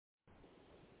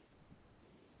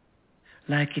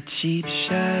Like a cheap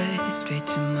shot, straight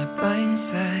to my blind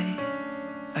side.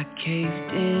 I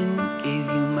caved in, gave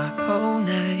you my whole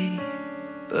night.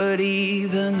 But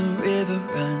even the river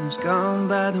runs, gone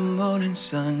by the morning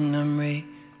sun. I'm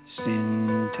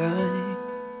racing time.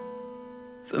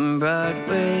 From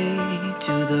Broadway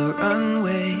to the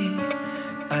runway,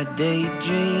 I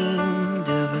daydreamed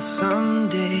of a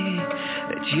someday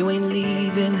that you ain't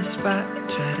leaving the spot.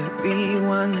 Try to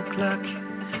rewind the clock,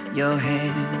 your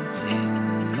hands in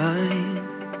mine.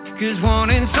 'Cause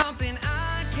wanting something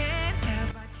I can't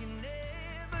have, I can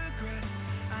never grasp.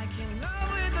 I can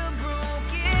love with a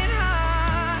broken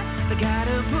heart. I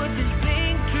gotta put this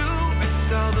thing to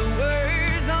rest. All the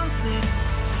words on slip.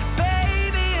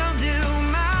 Baby, I'll do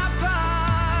my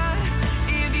part.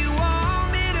 If you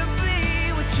want me to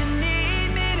be what you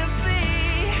need me to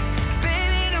be,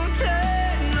 baby, don't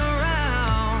turn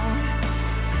around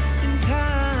in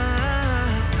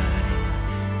time.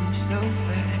 So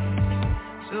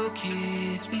fast, so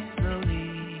kiss me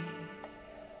slowly,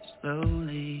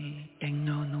 slowly.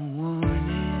 Ignore the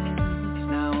warnings,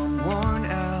 now I'm worn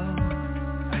out.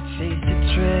 I chase the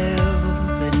trail,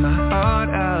 let my heart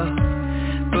out.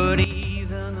 But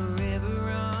even the river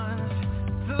runs,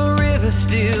 the river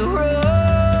still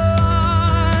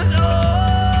runs.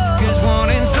 Oh, 'cause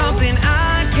wanting something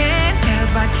I can't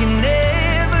have, I can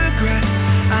never grasp.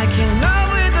 I can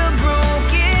love with a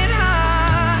broken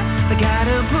heart. I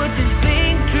gotta put this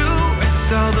thing to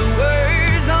rest. All the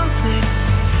words on slip.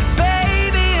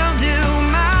 Baby, I'll do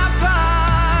my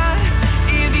part.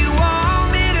 If you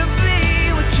want me to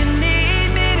be what you need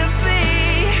me to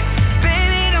be,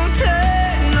 baby, don't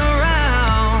turn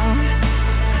around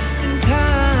in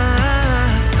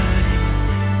time.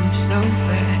 I'm so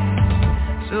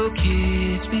fast, so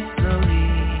kiss me slowly,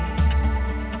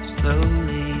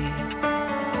 slowly.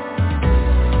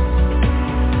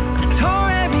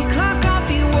 Tore every clock off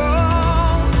the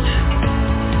walls.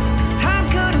 Time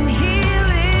couldn't heal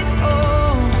it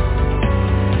all.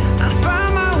 I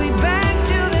found my way back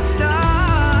to the start.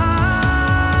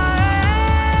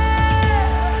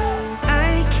 I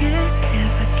can't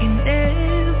have, I can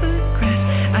never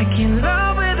grasp. I can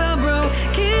love with a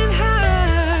broken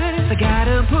heart. I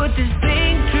gotta put this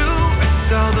thing to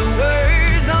rest. All the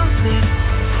words on slip.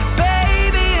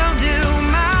 Baby, I'll do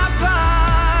my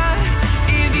part.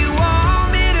 If you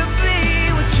want me to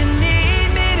be what you need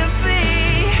me to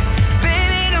be,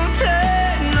 baby, don't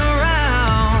turn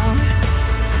around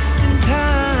in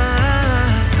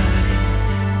time.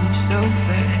 I'm so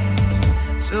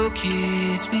fast, so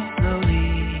kiss me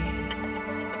slowly,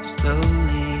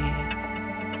 slowly.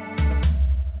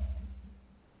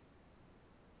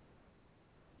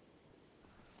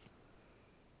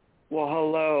 Well,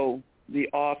 hello, the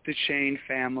Off the Chain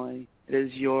family. It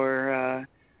is your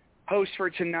host for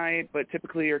tonight, but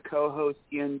typically your co-host,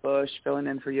 Ian Bush, filling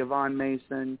in for Yvonne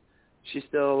Mason. She's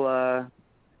still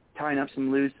tying up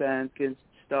some loose ends, getting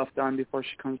stuff done before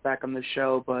she comes back on the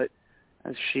show, but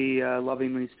as she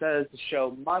lovingly says, the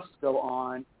show must go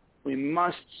on. We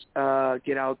must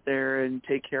get out there and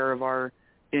take care of our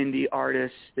indie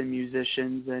artists and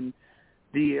musicians, and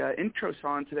the intro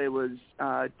song today was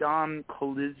Dom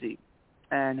Colizzi,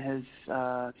 and his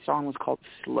song was called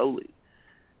Slowly.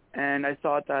 And I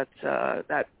thought that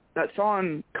that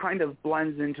song kind of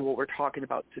blends into what we're talking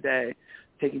about today,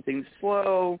 taking things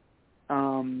slow,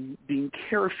 being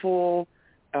careful,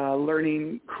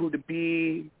 learning who to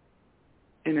be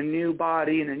in a new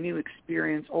body, in a new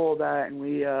experience, all of that. And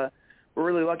we're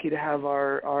really lucky to have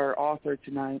our author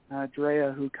tonight,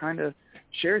 Drea, who kind of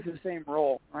shares the same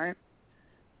role, right?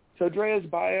 So Drea's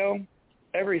bio: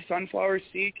 every sunflower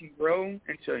seed can grow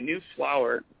into a new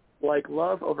flower, like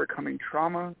love overcoming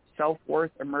trauma,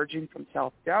 self-worth emerging from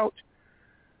self-doubt,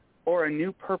 or a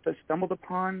new purpose stumbled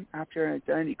upon after an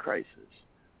identity crisis.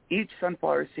 Each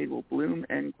sunflower seed will bloom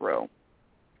and grow.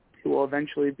 It will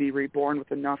eventually be reborn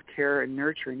with enough care and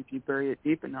nurturing if you bury it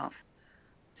deep enough.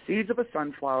 Seeds of a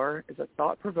Sunflower is a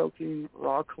thought-provoking,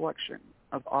 raw collection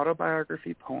of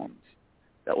autobiography poems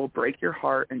that will break your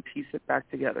heart and piece it back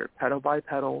together, petal by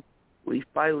petal, leaf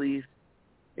by leaf,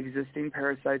 existing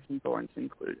parasites and thorns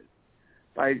included.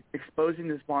 By exposing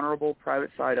this vulnerable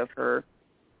private side of her,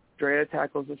 Drea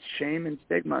tackles the shame and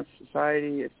stigma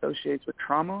society associates with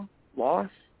trauma, loss,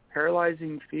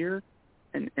 paralyzing fear,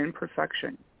 and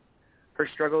imperfection. Her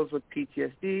struggles with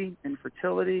PTSD,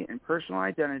 infertility, and personal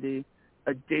identity,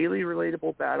 a daily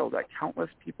relatable battle that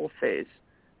countless people face,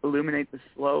 illuminate the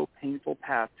slow, painful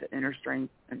path to inner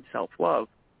strength and self-love.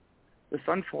 The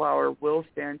sunflower will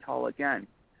stand tall again.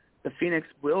 The phoenix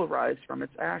will rise from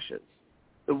its ashes.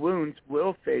 The wounds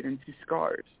will fade into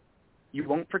scars. You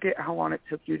won't forget how long it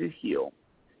took you to heal,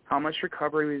 how much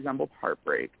recovery resembled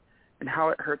heartbreak, and how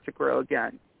it hurt to grow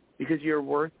again, because you're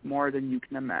worth more than you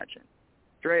can imagine.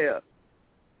 Drea,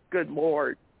 good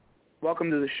Lord,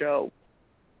 welcome to the show.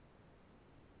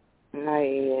 Hi,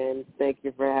 Ian. Thank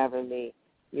you for having me.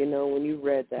 You know, when you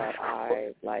read that,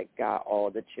 I, got all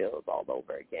the chills all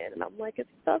over again. And I'm like, it's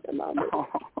talking about me. Oh.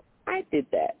 I did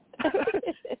that.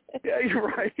 Yeah, you're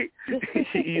right.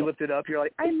 You lift it up. You're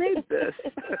like, I made this.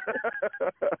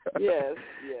 Yes.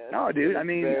 No, dude, I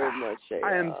mean, very much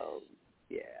I am,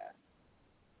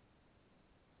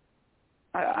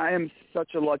 I am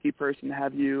such a lucky person to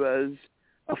have you as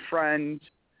a friend,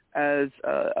 as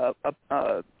a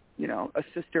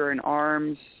sister in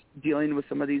arms, dealing with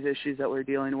some of these issues that we're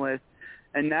dealing with,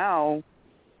 and now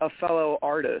a fellow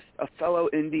artist, a fellow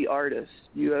indie artist.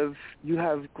 You have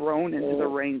grown into the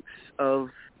ranks of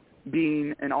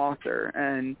being an author,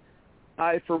 and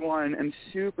I, for one, am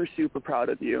super, super proud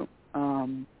of you.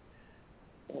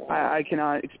 I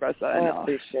cannot express that enough.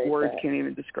 Words can't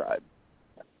even describe.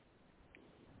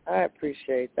 I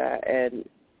appreciate that, and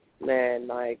man,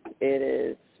 it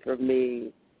is for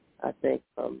me. I think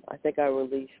I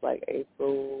released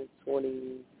April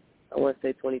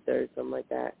 23rd, something like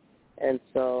that. And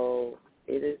so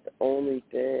it has only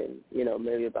been,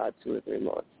 maybe about 2 or 3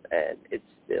 months, and it's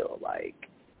still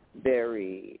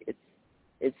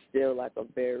it's still a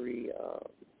very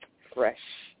fresh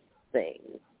thing,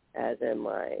 as in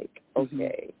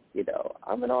okay,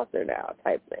 I'm an author now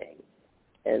type thing.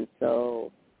 And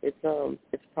so it's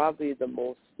probably the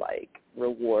most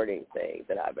rewarding thing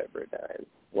that I've ever done.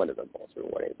 One of the most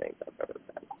rewarding things I've ever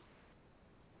done.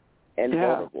 And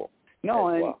vulnerable. No,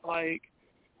 and well.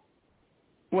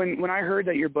 When I heard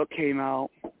that your book came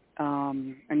out,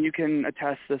 and you can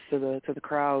attest this to the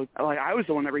crowd, I was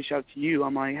the one that reached out to you.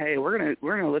 I'm like, hey, we're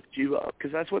gonna lift you up,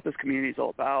 because that's what this community is all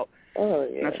about. Oh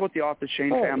yeah. And that's what the Off the Chain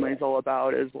family is all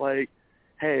about. Is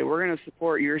hey, we're gonna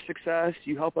support your success.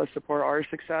 You help us support our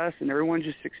success, and everyone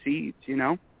just succeeds.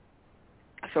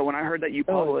 So when I heard that you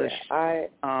published,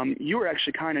 you were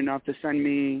actually kind enough to send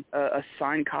me a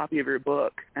signed copy of your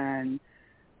book, and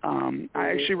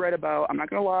I actually read about, I'm not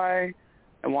going to lie,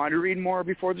 I wanted to read more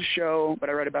before the show, but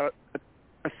I read about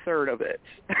a third of it.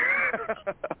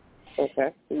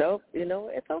 Okay. Nope.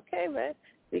 It's okay, man,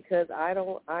 because I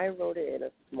wrote it in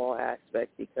a small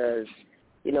aspect because,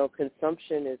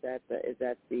 consumption is at the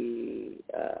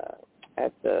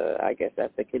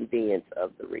convenience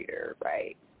of the reader,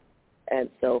 right?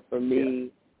 And so for me,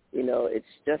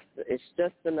 it's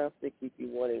just enough to keep you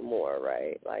wanting more,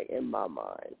 right? In my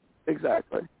mind.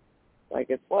 Exactly.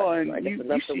 It's and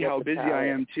you see how busy I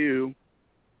am too.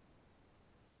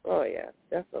 Oh yeah,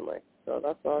 definitely. So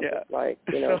that's all. The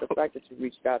fact that you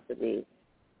reached out to me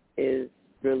is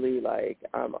really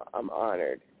I'm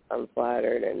honored, I'm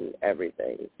flattered, and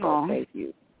everything. So thank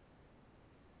you.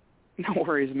 No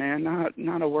worries, man.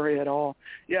 Not a worry at all.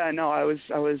 Yeah, no, I was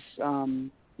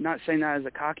not saying that as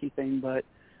a cocky thing, but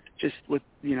just with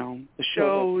the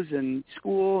shows and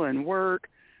school and work.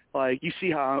 You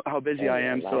see how busy I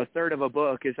am, so a third of a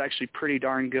book is actually pretty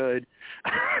darn good.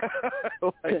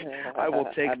 I will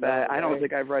take that. I don't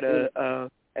think I've read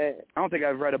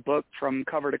a book from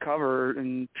cover to cover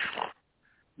in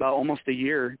about almost a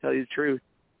year, to tell you the truth.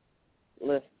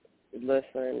 Listen,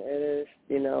 it is,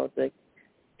 the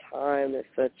time is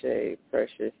such a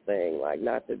precious thing,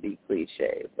 not to be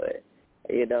cliche, but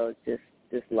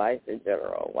just life in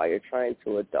general, while you're trying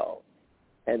to adult.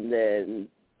 And then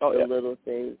the little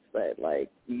things that,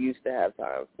 you used to have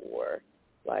time for.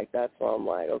 That's why I'm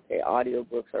okay,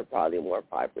 audiobooks are probably more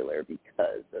popular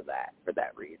because of that, for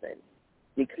that reason,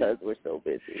 because we're so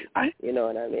busy. You know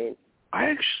what I mean? I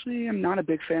actually am not a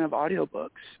big fan of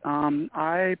audiobooks.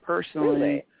 I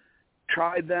personally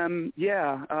tried them.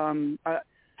 Yeah.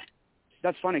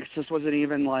 That's funny, because this wasn't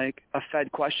even a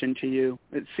fed question to you.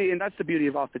 See, and that's the beauty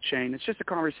of Off the Chain. It's just a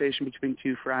conversation between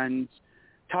two friends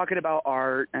talking about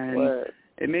art, and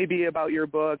it may be about your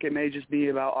book. It may just be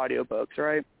about audiobooks,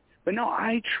 right? But no,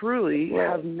 I truly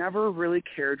have never really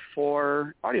cared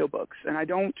for audiobooks, and I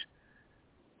don't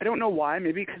know why.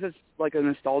 Maybe because it's a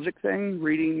nostalgic thing.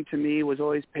 Reading to me was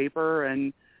always paper,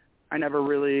 and I never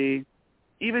really,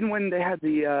 even when they had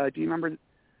the, do you remember?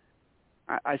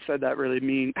 I said that really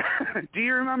mean. Do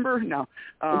you remember? No.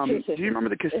 Do you remember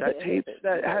the cassette tapes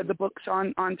that had the books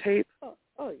on tape?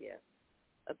 Oh yeah,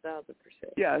 1,000%.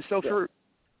 Yeah. So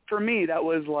for me, that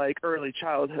was early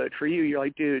childhood. For you, you're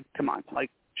dude, come on,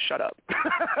 shut up.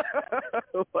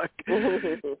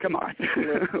 Come on.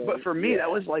 But for me, that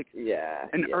was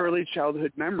an early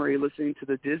childhood memory, listening to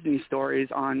the Disney stories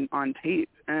on tape.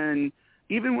 And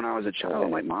even when I was a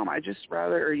child, I'm Mom, I just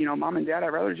rather, Mom and Dad, I'd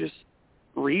rather just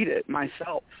read it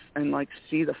myself and like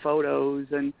see the photos,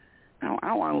 and I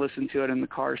don't want to listen to it in the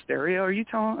car stereo. Are you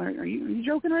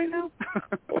joking right now?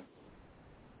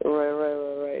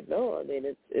 Right. No, I mean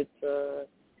it's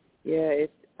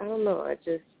I don't know.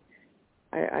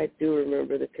 I do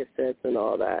remember the cassettes and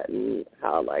all that, and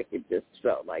how like it just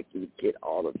felt like you get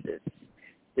all of this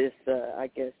I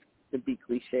guess to be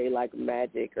cliche, like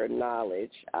magic or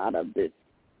knowledge out of this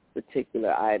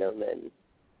particular item, and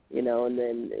you know, and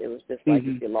then it was just like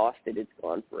if you lost it, it's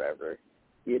gone forever,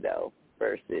 you know,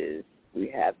 versus we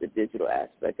have the digital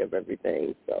aspect of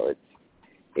everything. So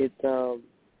it's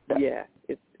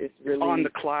really on the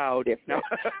cloud. No.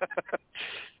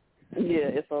 Yeah,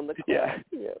 it's on the cloud.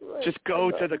 Yeah, right. Just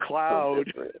go to the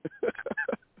cloud.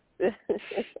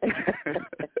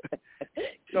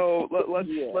 So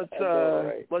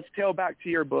let's tail back to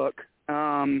your book.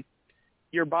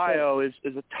 Your bio is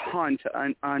a ton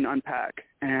to unpack,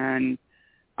 and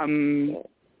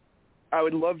I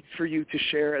would love for you to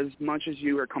share as much as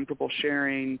you are comfortable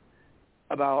sharing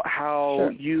about how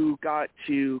you got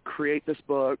to create this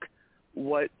book,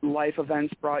 what life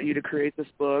events brought you to create this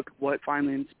book, what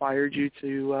finally inspired you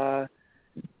to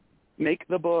make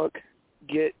the book,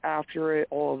 get after it,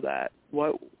 all of that.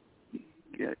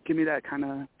 Give me that kind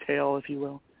of tale, if you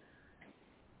will.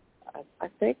 I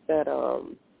think that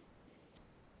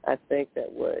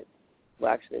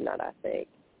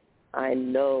I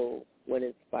know what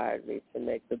inspired me to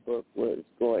make the book was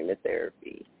going to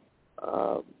therapy.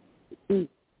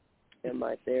 And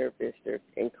my therapist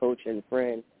and coach and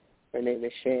friend, her name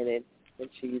is Shannon, and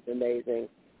she's amazing.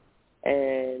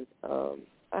 And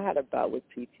I had a bout with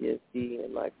PTSD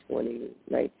in like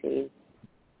 2019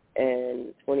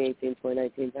 and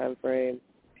 2018-2019 time frame,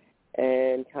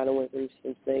 and kind of went through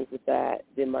some things with that,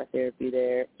 did my therapy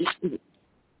there.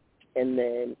 And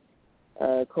then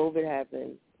COVID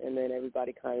happened, and then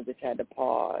everybody kind of just had to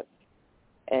pause.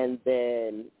 And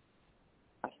then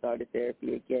I started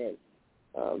therapy again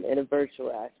in a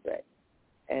virtual aspect.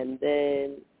 And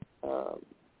then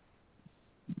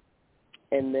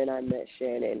I met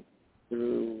Shannon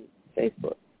through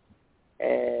Facebook.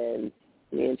 And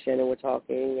me and Shannon were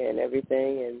talking and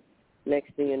everything, and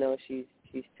next thing you know, she's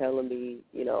telling me,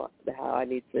 you know, how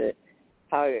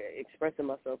expressing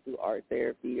myself through art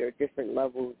therapy or different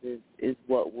levels is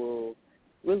what will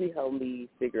really help me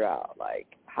figure out,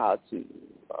 like, how to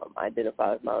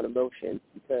identify with my own emotions,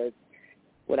 because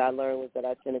what I learned was that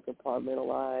I tend to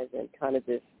compartmentalize and kind of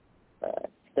just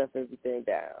stuff everything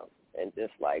down and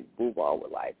just, like, move on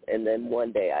with life. And then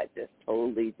one day I just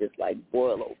totally just, like,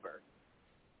 boil over.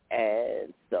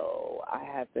 And so I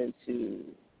happened to,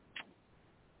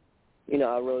 you know,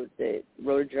 I wrote a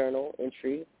journal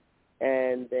entry,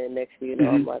 and then next thing you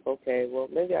know, I'm like, okay, well,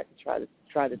 maybe I can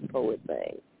try this poet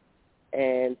thing.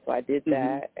 And so I did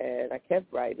that, and I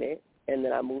kept writing it, and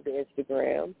then I moved to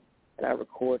Instagram, and I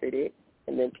recorded it,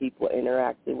 and then people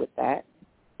interacted with that.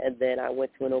 And then I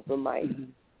went to an open mic,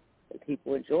 and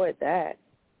people enjoyed that.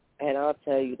 And I'll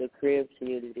tell you, the creative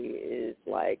community is,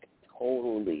 like,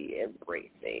 totally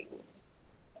embracing.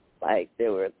 Like,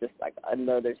 there was just, like,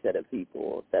 another set of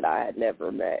people that I had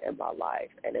never met in my life,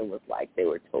 and it was like they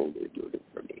were totally rooting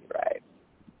for me, right?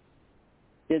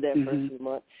 Did that for a few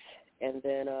months, and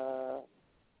then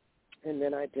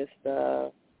I just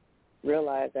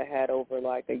realized I had over,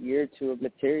 like, a year or two of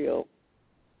material,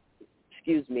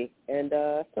 and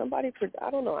somebody, I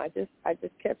don't know, I just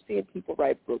kept seeing people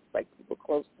write books, like people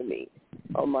close to me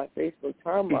on my Facebook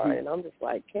timeline, and I'm just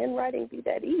like, can writing be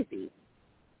that easy?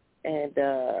 And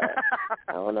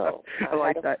I don't know. I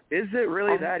like that. Is it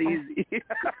really that easy?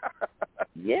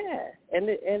 Yeah, and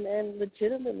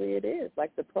legitimately it is.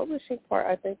 Like, the publishing part,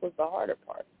 I think, was the harder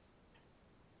part.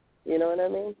 You know what I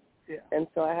mean? Yeah. And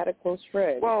so I had a close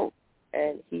friend. Well,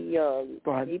 and he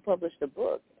published a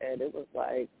book, and it was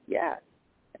like, yeah.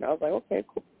 And I was like, okay,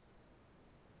 cool.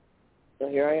 So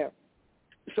here I am.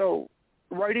 So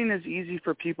writing is easy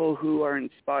for people who are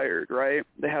inspired, right?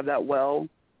 They have that well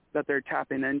that they're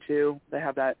tapping into. They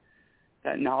have that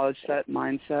knowledge set,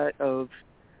 mindset of,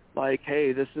 like,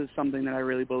 hey, this is something that I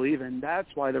really believe in. That's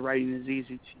why the writing is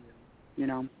easy to you, you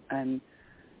know? And,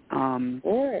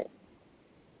 right.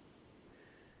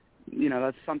 you know,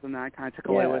 that's something that I kind of took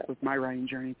away with my writing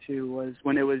journey, too, was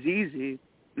when it was easy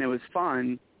and it was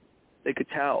fun, they could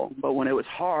tell. But when it was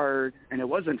hard and it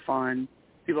wasn't fun,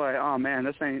 people are like, oh, man,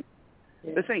 this ain't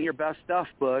your best stuff,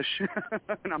 Bush.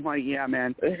 And I'm like, yeah,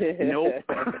 man, nope.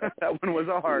 That one was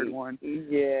a hard one.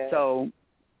 Yeah. So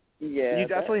you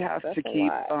definitely have to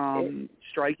keep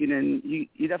striking in.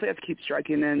 You definitely have to keep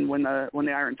striking in when the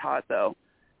iron's hot, though.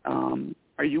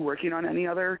 Are you working on any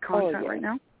other content right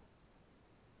now?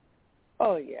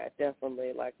 Oh, yeah,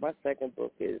 definitely. Like, my second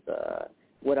book is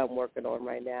what I'm working on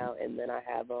right now, and then I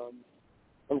have,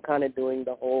 I'm kind of doing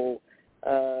the whole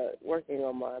working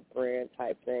on my brand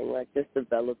type thing, like just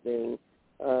developing.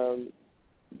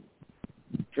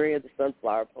 Drea the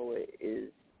Sunflower Poet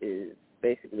is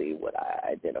basically what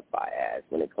I identify as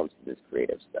when it comes to this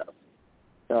creative stuff.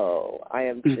 So I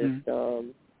am just,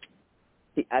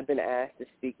 I've been asked to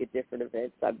speak at different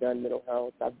events. I've done mental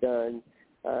health. I've done,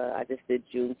 I just did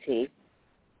Juneteenth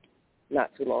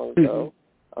not too long ago.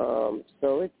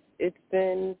 So it's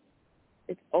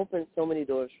opened so many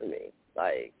doors for me.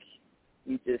 Like,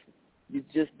 you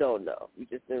just don't know. You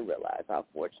just didn't realize how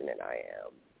fortunate I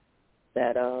am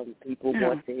that people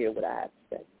want to hear what I have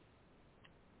to say.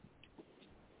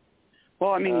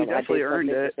 Well, I mean, you definitely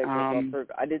earned it.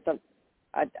 I did some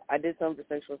for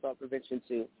sexual assault prevention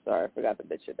too. Sorry, I forgot to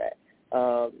mention that.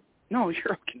 No,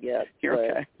 you're okay. Yeah, you're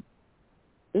okay.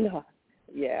 No,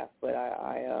 yeah,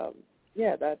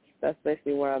 but that's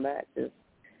basically where I'm at. Just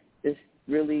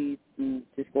really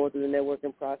just going through the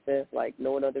networking process, like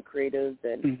knowing other creatives,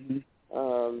 and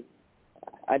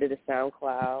I did a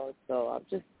SoundCloud, so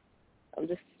I'm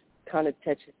just kind of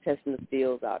testing the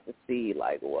fields out to see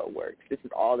like what works. This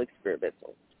is all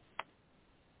experimental.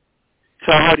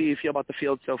 So how do you feel about the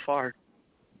field so far?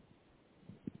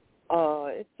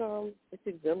 It's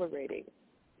exhilarating.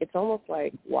 It's almost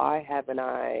like, why haven't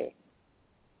I?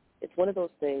 It's one of those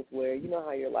things where, you know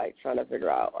how you're like trying to figure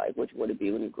out like what you want to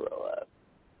be when you grow up,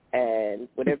 and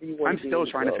whatever you want to be. I'm still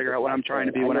trying to figure out what I'm trying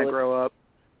to be when I grow up.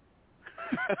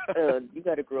 You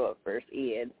got to grow up first,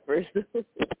 Ian. First.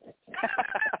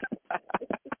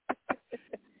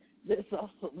 There's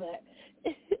also that.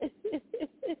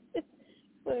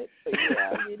 but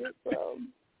yeah, I mean, it's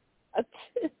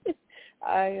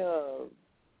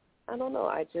I don't know.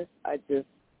 I just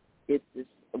get this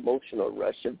emotional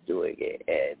rush of doing it,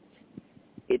 and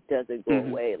it doesn't go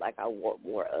away. Like, I want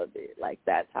more of it. Like,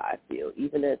 that's how I feel.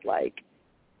 Even as like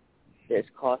there's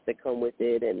costs that come with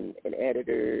it, and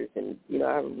editors, and you know,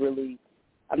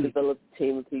 I've developed a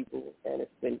team of people, and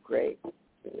it's been great. It's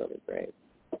been really great.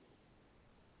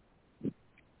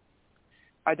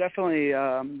 I definitely,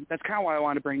 that's kind of why I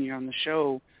want to bring you on the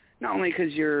show, not only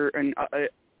because you're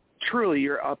truly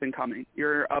you're up and coming.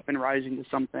 You're up and rising to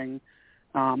something.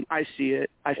 I see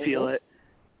it. I feel it.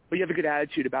 But you have a good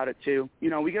attitude about it, too. You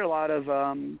know, we get a lot of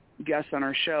guests on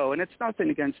our show, and it's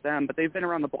nothing against them, but they've been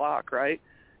around the block, right?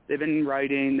 They've been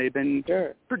writing, they've been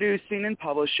producing and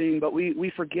publishing, but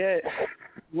we forget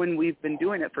when we've been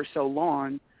doing it for so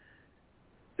long,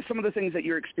 some of the things that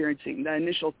you're experiencing, that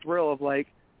initial thrill of like,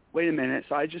 wait a minute,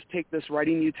 so I just take this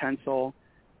writing utensil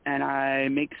and I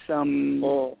make some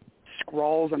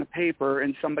scrawls on a paper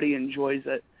and somebody enjoys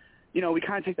it. You know, we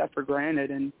kind of take that for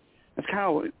granted, and that's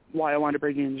kind of why I wanted to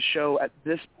bring you in the show at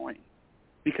this point,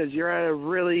 because you're at a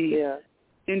really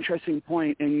interesting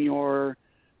point in your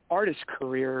artist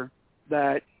career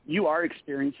that you are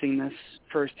experiencing this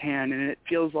firsthand, and it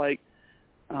feels like,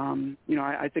 you know,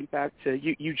 I think back to,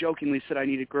 you jokingly said I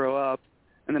need to grow up,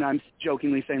 and then I'm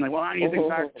jokingly saying, like, well, I need to think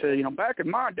back to, you know, back in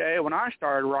my day when I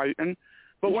started writing.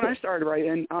 But when I started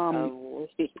writing,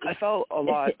 I felt a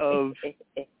lot of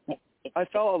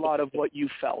what you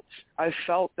felt. I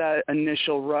felt that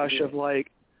initial rush of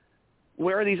like,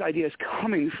 where are these ideas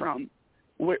coming from?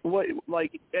 What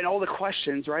like, and all the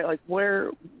questions, right? Like,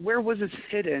 where was this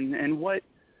hidden, and what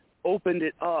opened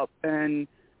it up, and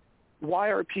why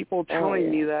are people telling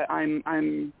me that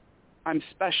I'm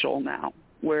special now?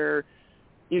 Where,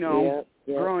 you know,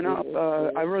 growing up,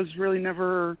 I was really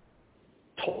never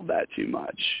told that too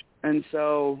much, and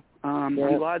so I'm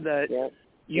glad that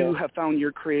you have found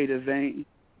your creative vein.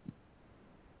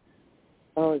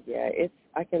 Oh yeah,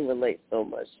 I can relate so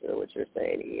much to what you're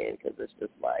saying, Ian, because it's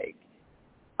just like,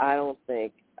 I don't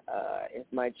think if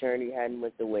my journey hadn't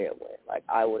went the way it went, like,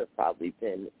 I would have probably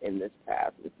been in this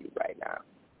path with you right now.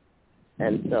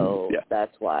 And so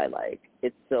that's why, like,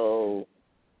 it's so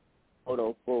quote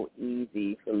unquote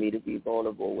easy for me to be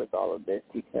vulnerable with all of this,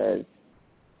 because,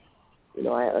 you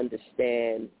know, I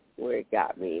understand where it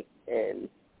got me, and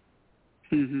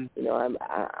you know,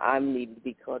 I'm needing to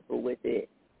be comfortable with it,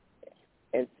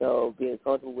 and so being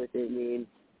comfortable with it means,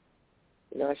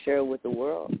 you know, I share it with the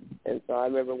world. And so I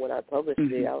remember when I published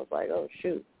it, I was like, oh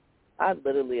shoot, I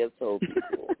literally have told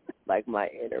people like my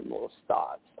innermost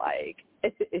thoughts, like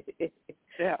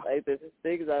like there's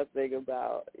things I think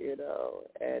about, you know,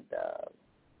 and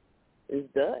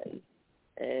it's done.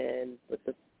 And with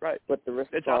the response,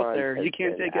 it's out there. You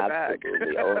can't take it back.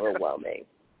 Absolutely overwhelming.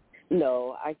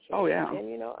 No, I can't. Oh yeah. And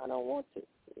you know, I don't want to.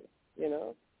 You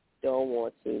know, don't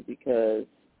want to, because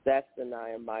that's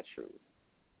denying my truth.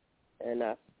 and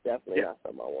that's definitely not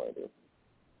something I want to do.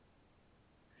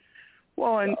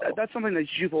 Well, and that's something that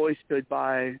you've always stood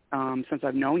by since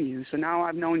I've known you. So now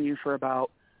I've known you for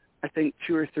about, I think,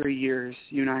 2 or 3 years.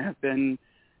 You and I have been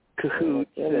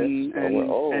cahoots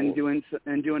and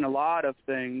doing a lot of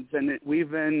things, and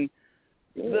we've been.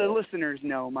 The listeners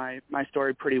know my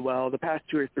story pretty well. The past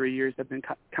 2 or 3 years have been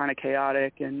kind of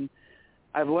chaotic, and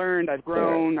I've learned, I've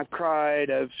grown, I've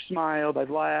cried, I've smiled, I've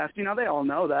laughed. You know, they all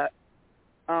know that.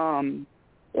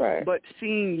 But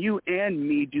seeing you and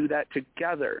me do that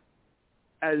together,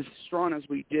 as strong as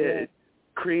we did,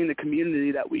 creating the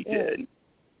community that we did,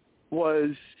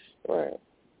 was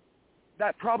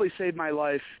that probably saved my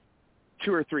life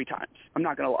 2 or 3 times. I'm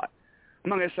not going to lie. I'm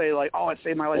not going to say like, oh, it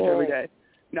saved my life every day.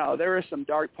 No, there were some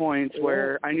dark points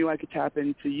where I knew I could tap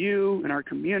into you and our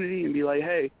community and be like,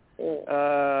 hey,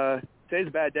 today's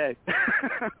a bad day.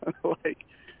 Like,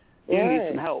 you need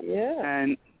some help.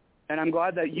 And I'm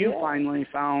glad that you finally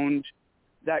found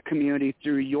that community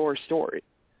through your story,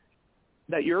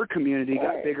 that your community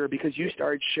got bigger because you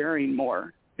started sharing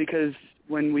more. Because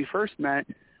when we first met,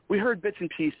 we heard bits and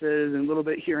pieces and a little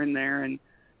bit here and there, and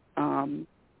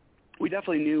we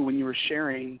definitely knew when you were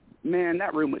sharing, man,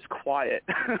 that room was quiet.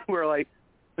 We were like,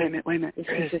 wait a minute,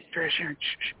 Drea's sharing,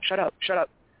 shut up. And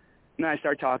then I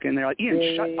start talking, they're like,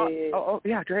 Ian, shut up. Oh,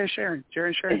 yeah, Drea's sharing.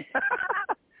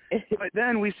 But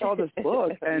then we saw this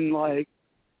book, and like,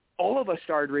 all of us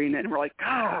started reading it, and we're like,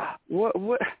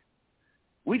 what?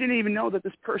 We didn't even know that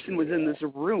this person was in this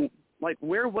room. Like,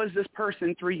 where was this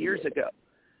person 3 years ago?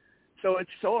 So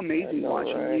it's so amazing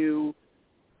watching you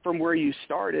from where you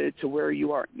started to where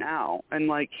you are now, and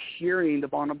like hearing the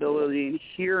vulnerability and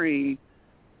hearing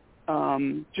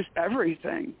just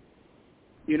everything,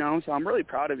 you know? So I'm really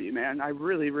proud of you, man. I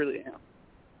really, really am.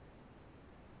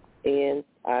 And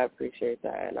I appreciate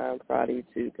that, and I'm proud of you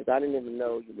too, because I didn't even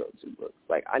know you wrote 2 books.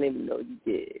 Like, I didn't even know you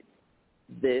did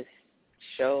this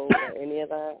show or any of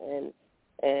that,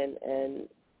 and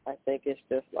I think it's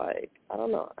just like, I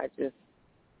don't know,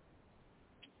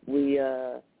 we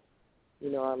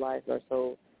you know, our lives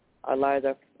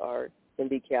can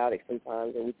be chaotic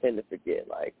sometimes, and we tend to forget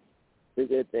like the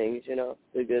good things, you know,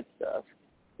 the good stuff,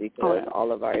 because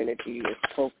all of our energy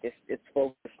is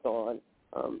focused on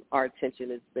our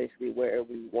attention is basically where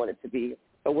we want it to be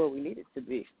or where we need it to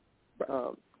be.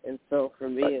 And so for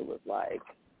me, it was like,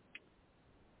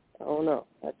 I don't know,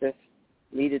 I just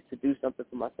needed to do something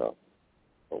for myself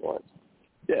for once.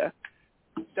 Yeah,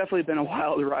 it's definitely been a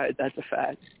wild ride. That's a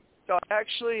fact. So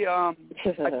actually, I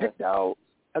picked out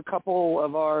a couple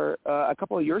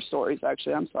of your stories.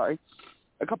 Actually, I'm sorry,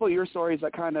 a couple of your stories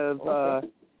that kind of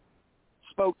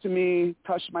spoke to me,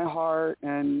 touched my heart,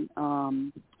 and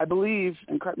I believe,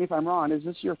 and correct me if I'm wrong, is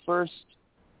this your first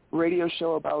radio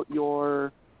show about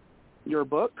your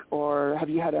book, or have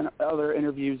you had other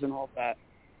interviews and all of that?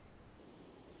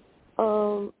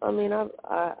 I mean,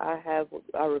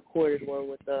 I recorded one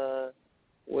with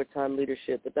Wartime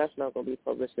Leadership, but that's not going to be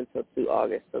published until 2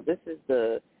 August. So this is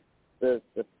the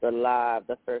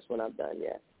first one I've done,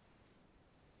 yes.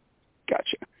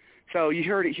 Gotcha. So you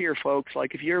heard it here, folks.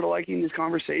 Like, if you're liking these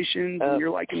conversations and you're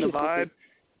liking the vibe,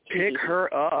 pick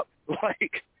her up.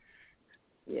 Like,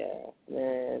 yeah,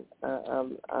 man.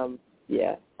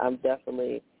 I'm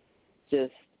definitely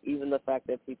just, even the fact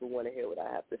that people want to hear what I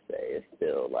have to say is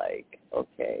still like,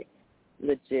 okay,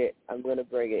 legit, I'm going to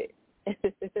bring it.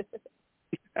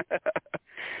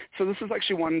 So this is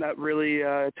actually one that really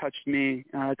touched me.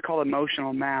 It's called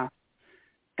Emotional Math.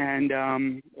 And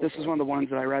this is one of the ones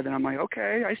that I read, and I'm like,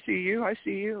 okay, I see you.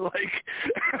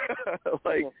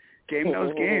 Like, game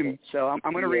knows game. So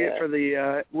I'm going to read it for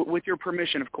the, with your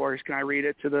permission, of course. Can I read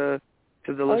it to the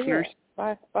listeners?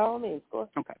 Yeah. By all means, go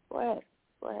ahead. Okay. Go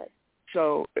ahead.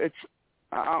 So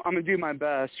I'm going to do my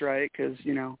best, right? Because,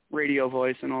 you know, radio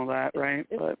voice and all that, right?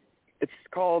 But it's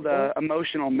called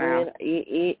Emotional Math.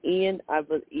 Ian, I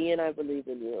believe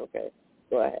in you. Okay,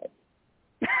 go ahead.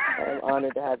 I'm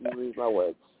honored to have you read my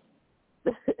words.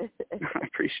 I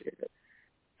appreciate it.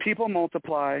 People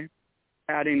multiply,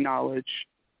 adding knowledge,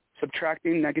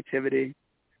 subtracting negativity,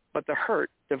 but the hurt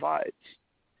divides.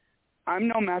 I'm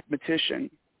no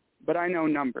mathematician, but I know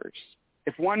numbers.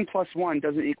 If 1 plus 1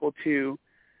 doesn't equal 2,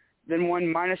 then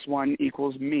 1 minus 1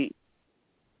 equals me.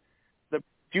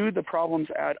 Do the problems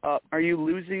add up? Are you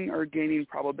losing or gaining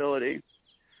probability?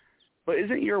 But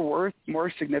isn't your worth more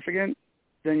significant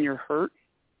than your hurt?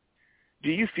 Do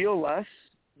you feel less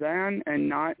than and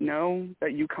not know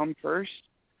that you come first?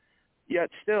 Yet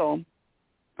still,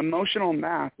 emotional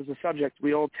math is a subject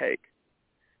we all take,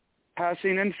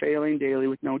 passing and failing daily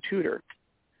with no tutor.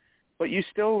 But you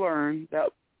still learn that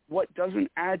what doesn't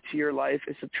add to your life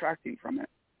is subtracting from it.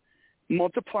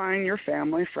 multiplying your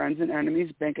family, friends, and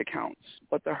enemies' bank accounts,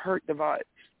 but the hurt divides.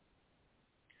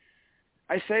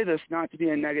 I say this not to be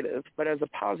a negative, but as a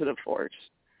positive force,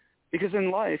 because in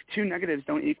life, two negatives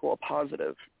don't equal a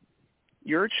positive.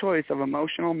 Your choice of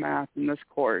emotional math in this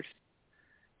course,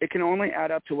 it can only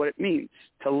add up to what it means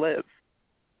to live.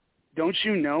 Don't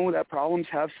you know that problems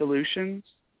have solutions?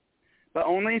 But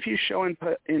only if you show and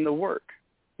put in the work,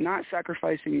 not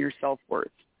sacrificing your self-worth.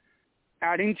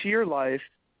 Adding to your life,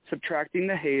 subtracting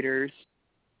the haters,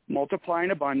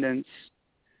 multiplying abundance,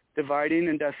 dividing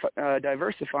and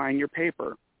diversifying your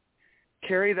paper.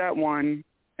 Carry that one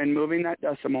and moving that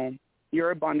decimal,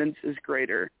 your abundance is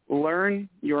greater. Learn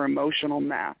your emotional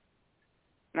math.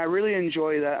 And I really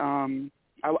enjoy that.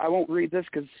 I won't read this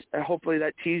because hopefully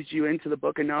that teased you into the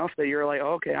book enough that you're like,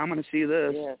 oh, okay, I'm going to see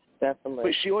this. Yes, definitely.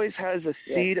 But she always has a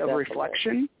seed of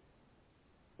reflection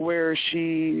where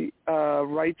she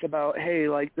writes about, hey,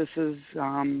 like this is,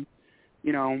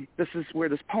 this is where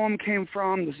this poem came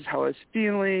from. This is how I was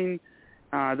feeling.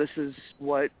 This is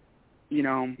what,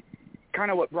 kind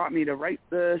of what brought me to write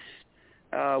this,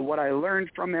 what I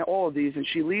learned from it, all of these. And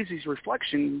she leaves these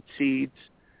reflection seeds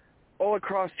all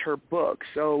across her book.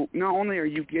 So not only are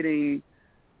you getting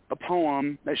a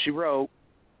poem that she wrote,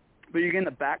 but you're getting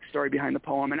the backstory behind the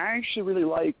poem. And I actually really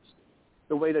liked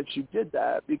the way that you did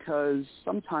that, because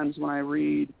sometimes when I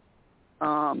read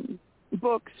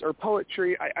books or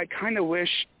poetry, I kind of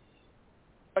wish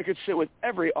I could sit with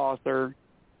every author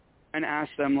and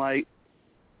ask them, like,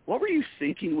 what were you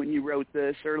thinking when you wrote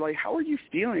this? Or, like, how are you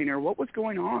feeling? Or what was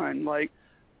going on? Like,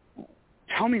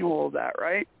 tell me all of that,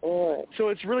 right? So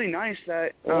it's really nice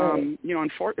that,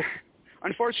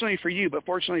 unfortunately for you, but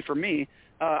fortunately for me,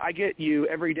 I get you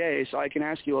every day so I can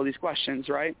ask you all these questions,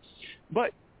 right?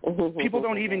 But people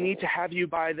don't even need to have you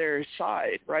by their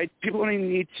side, right? People don't even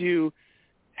need to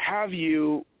have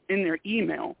you in their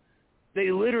email.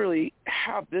 They literally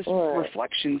have this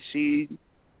reflection seed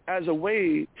as a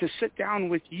way to sit down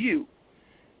with you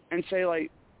and say,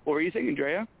 like, what were you thinking,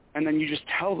 Drea? And then you just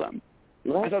tell them.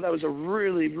 I thought that was a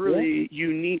really, really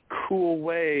unique, cool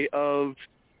way of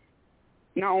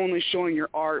not only showing your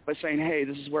art, but saying, hey,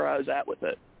 this is where I was at with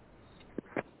it.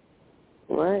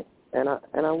 Right. And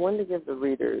I wanted to give the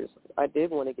readers, I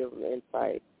did want to give them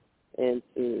insight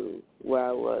into where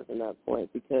I was in that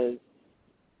point, because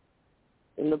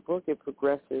in the book it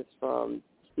progresses from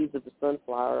seeds of the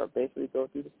sunflower, basically go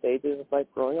through the stages of like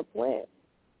growing a plant.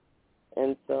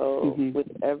 And so with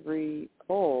every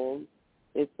poem,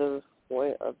 it's a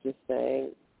point of just saying,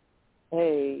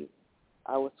 hey,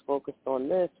 I was focused on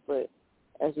this, but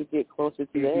as you get closer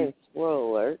to the end, spoiler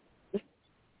alert,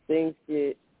 things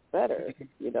get better,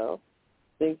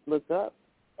 Things look up,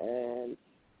 and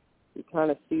you kind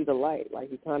of see the light,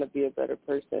 like you kind of be a better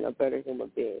person, a better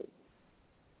human being.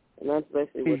 And that's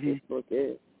basically what this book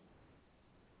is.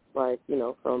 Like,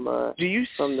 from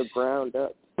the ground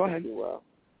up, if you will.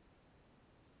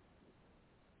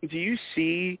 Do you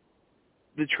see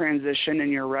the transition in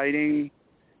your writing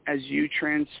as you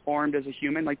transformed as a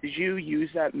human? Like, did you use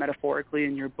that metaphorically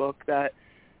in your book? That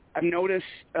I've noticed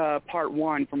part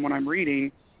one, from what I'm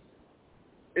reading,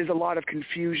 is a lot of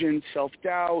confusion,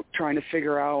 self-doubt, trying to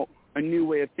figure out a new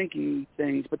way of thinking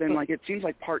things. But then, like, it seems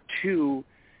like part two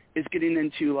is getting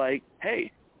into, like,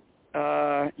 hey,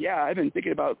 I've been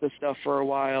thinking about this stuff for a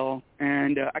while,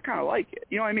 and I kind of like it.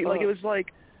 You know what I mean? Like, it was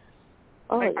like,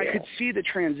 I could see the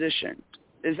transition.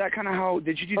 Is that kind of how,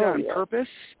 did you do that on purpose,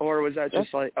 or was that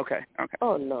just like, okay.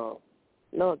 Oh, no,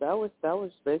 that was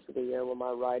basically when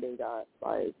my writing got,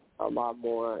 like, a lot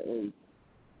more in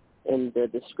the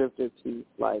descriptive piece.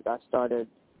 Like, I started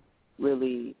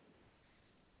really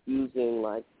using,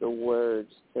 like, the words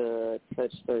to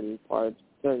touch certain parts,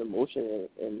 certain emotion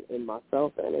in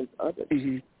myself and in others.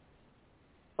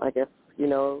 Like, if, it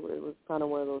was kind of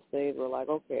one of those things where, like,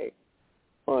 okay,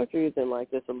 poetry isn't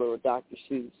like just a little Dr.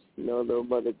 Seuss, a little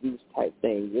Mother Goose type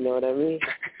thing, you know what I mean?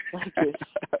 Like,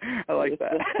 I like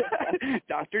that.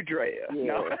 Dr. Drea.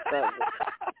 Yeah,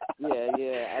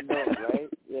 I know, right?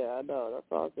 Yeah, I know.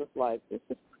 That's all. Just like, this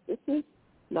is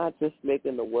not just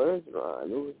making the words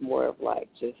rhyme. It was more of like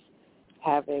just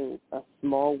having a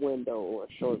small window or a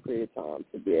short period of time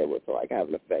to be able to, like, have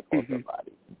an effect on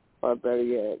somebody, or better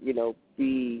yet,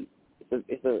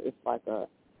 it's like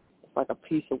a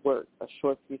piece of work, a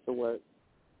short piece of work.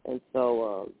 And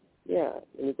so,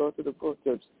 when you go through the book,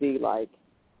 you'll see, like,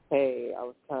 hey, it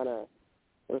was kind of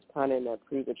in that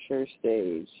premature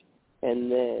stage,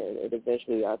 and then it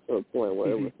eventually got to a point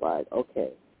where it was like, okay,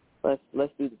 let's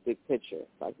do the big picture.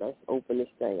 Like, let's open this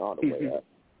thing all the way up.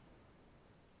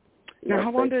 Now,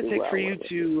 how long did it take for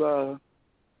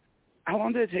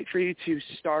you to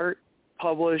start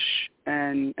publish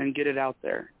and get it out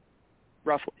there,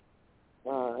 roughly? It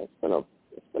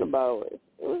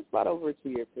was about over a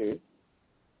 2-year period.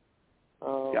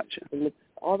 Gotcha.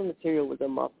 All the material was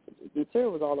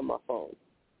all on my phone.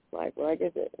 Like when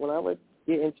I would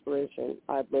get inspiration,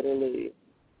 I'd literally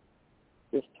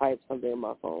just type something in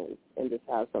my phone and just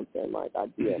have something, like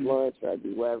I'd be at lunch or I'd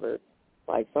be wherever,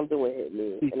 like something would hit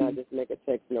me and I'd just make a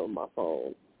text note on my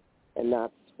phone, and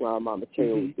that's where my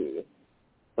material would be.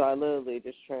 So I literally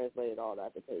just translated all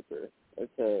that to paper,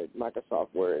 into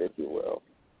Microsoft Word, if you will.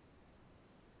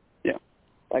 Yeah.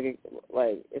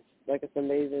 It's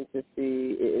amazing to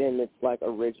see it in its like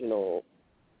original,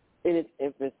 in its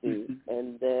infancy,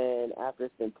 and then after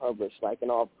it's been published, like in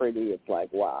all pretty, it's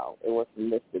like, wow, it went from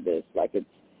this to this. Like it's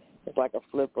like a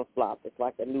flip or flop. It's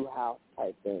like a new house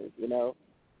type thing, you know?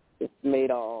 It's made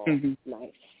all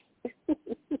nice.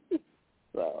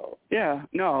 So. Yeah,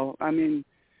 no, I mean,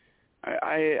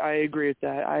 I agree with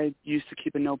that. I used to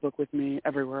keep a notebook with me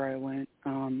everywhere I went.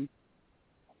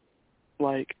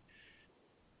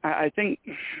 I think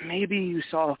maybe you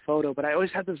saw a photo, but I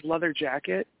always had this leather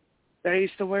jacket that I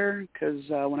used to wear because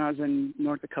when I was in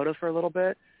North Dakota for a little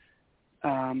bit,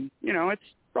 it's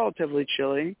relatively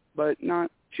chilly, but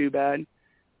not too bad.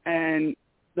 And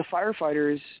the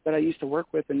firefighters that I used to work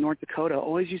with in North Dakota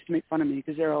always used to make fun of me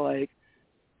because they were like,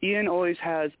 Ian always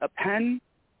has a pen,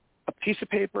 a piece of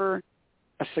paper,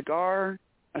 a cigar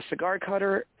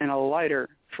cutter, and a lighter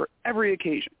for every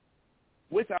occasion,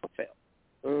 without fail.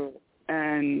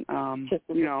 And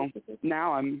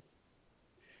now I'm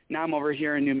over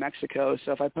here in New Mexico,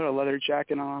 so if I put a leather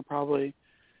jacket on, I'll probably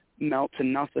melt to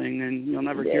nothing, and you'll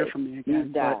never hear from me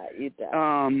again. You die.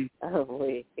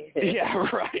 Yeah,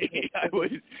 right. I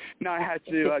would not have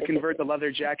to convert the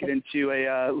leather jacket into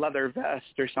a leather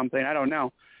vest or something. I don't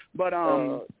know, but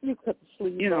you cut the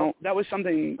sleeves off. That was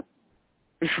something.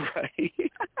 Right.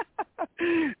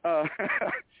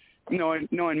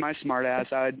 Knowing my smart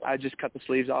ass, I'd just cut the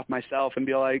sleeves off myself and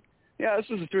be like, yeah, this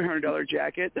is a $300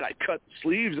 jacket that I cut the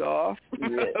sleeves off.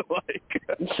 Yeah.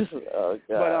 Oh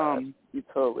God. But you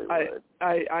totally would.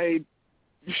 I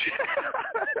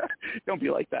don't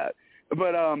be like that.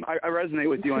 But I resonate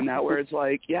with you on that, where it's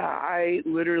like, yeah, I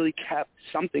literally kept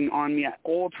something on me at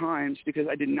all times because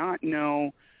I did not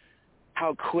know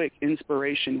how quick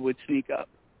inspiration would sneak up.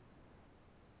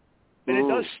 And it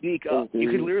does sneak up. You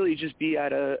could literally just be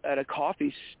at a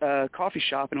coffee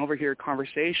shop and overhear a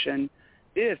conversation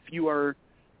if you are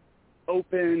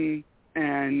open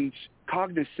and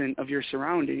cognizant of your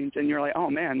surroundings, and you're like, oh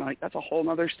man, like that's a whole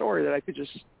other story that I could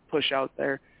just push out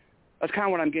there. That's kind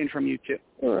of what I'm getting from you too.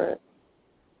 Right.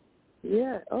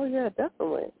 Yeah. Oh yeah,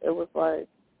 definitely. It was like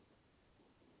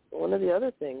one of the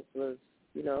other things was,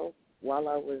 while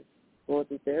I was going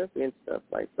through therapy and stuff,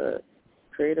 like the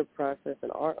creative process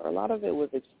and art, a lot of it was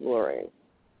exploring.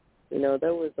 There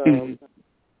was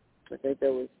I think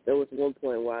there was one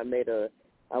point where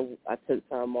I took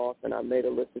time off and I made a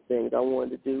list of things I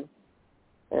wanted to do,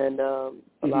 and a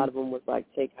lot of them was like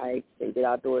take hikes and get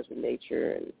outdoors with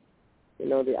nature and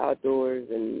the outdoors,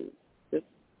 and just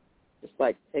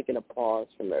like taking a pause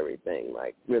from everything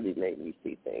like really made me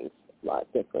see things a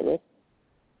lot differently.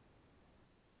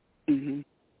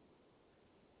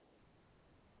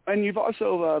 And you've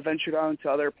also ventured out into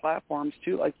other platforms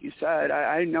too, like you said.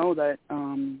 I know that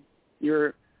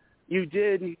you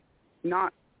did,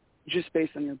 not just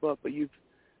based on your book, but you've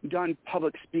done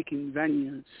public speaking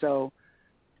venues. So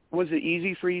was it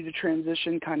easy for you to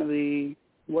transition kind of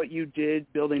what you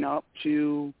did building up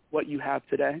to what you have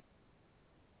today?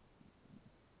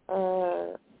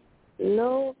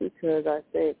 No, because I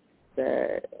think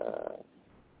that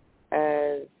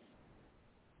as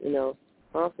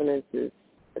confidence is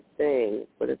a thing,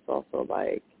 but it's also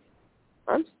like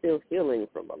I'm still healing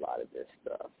from a lot of this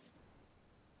stuff.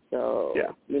 So,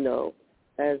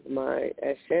 as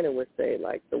Shannon would say,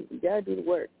 like, you gotta do the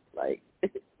work. Like,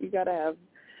 you gotta have,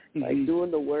 like,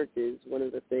 doing the work is one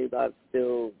of the things I'm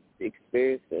still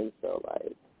experiencing. So,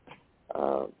 like,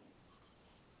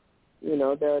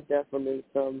 there are definitely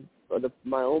some of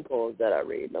my own poems that I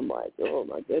read, and I'm like, oh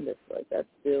my goodness, like that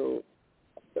still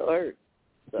hurts.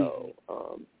 So,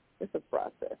 it's a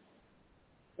process.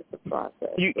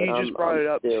 You just brought it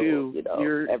up still, too.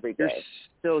 You're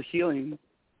still healing,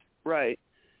 right?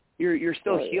 You're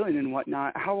still healing and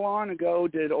whatnot. How long ago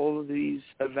did all of these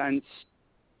events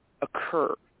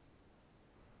occur?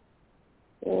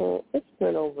 Well, it's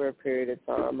been over a period of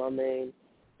time. I mean,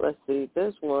 let's see.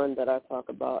 There's one that I talk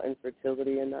about,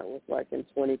 infertility, and that was like in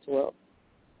 2012.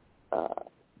 So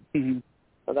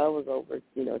that was over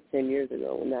 10 years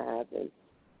ago when that happened.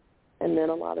 And then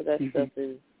a lot of that stuff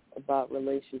is about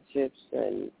relationships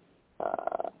and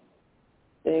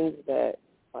things with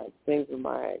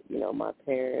my, my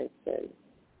parents and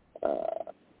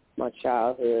my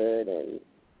childhood, and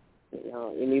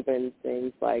and even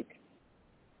things like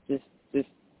just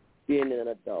being an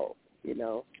adult,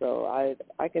 So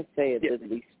I can say it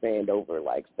literally spanned over,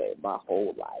 like, say, my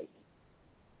whole life,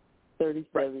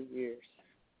 37 years.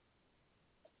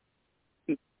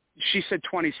 She said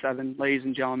 27, ladies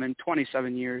and gentlemen,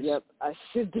 27 years. Yep, I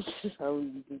said this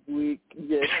week.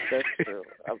 Yes, that's true.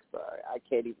 I'm sorry. I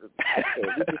can't. We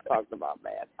just talked about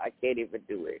math. I can't even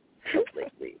do it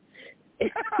completely.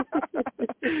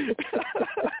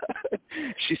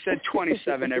 She said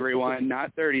 27, everyone,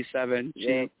 not 37.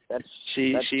 Yeah,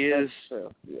 she is.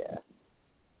 True. Yeah.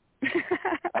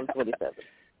 I'm 27.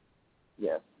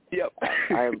 Yes. Yep.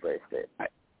 I embraced it.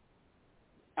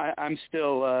 I'm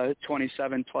still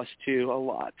 27 plus 2 a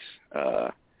lot.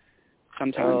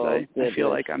 Sometimes I feel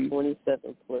like I'm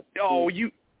 27 plus 2. Oh,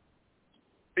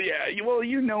 well,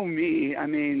 you know me. I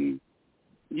mean,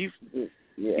 you've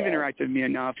interacted with me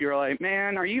enough. You're like,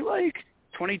 man, are you like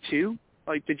 22?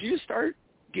 Like, did you just start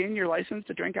getting your license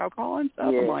to drink alcohol and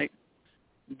stuff? Yeah. I'm like,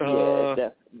 definitely.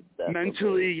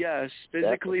 Mentally, yes.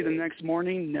 Physically, definitely. The next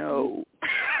morning, no.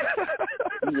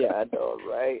 Yeah, I know,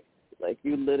 right? Like,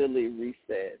 you literally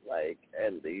reset, like,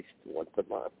 at least once a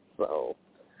month, so.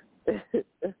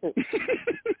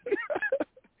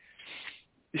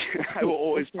 I will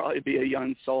always probably be a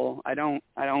young soul. I don't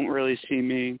really see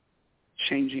me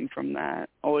changing from that.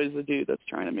 Always the dude that's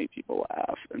trying to make people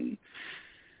laugh and,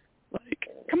 like,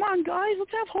 come on, guys,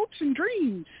 let's have hopes and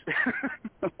dreams.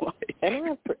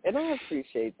 And I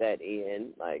appreciate that,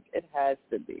 Ian. Like, it has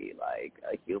to be, like,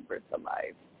 a humor to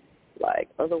life. Like,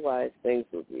 otherwise things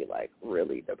would be, like,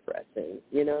 really depressing,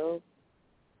 So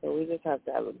we just have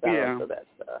to have a balance of that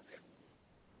stuff.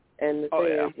 And the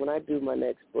thing is, when I do my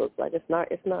next book, like, it's not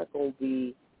going to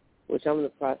be, which I'm in the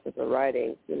process of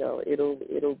writing, it'll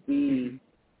be,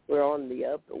 we're on the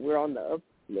uplift, we're on the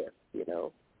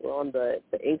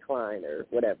incline or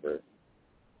whatever.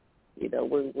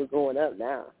 We're going up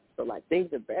now. So, like,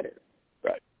 things are better.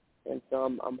 Right. And so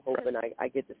I'm hoping I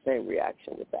get the same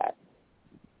reaction with that.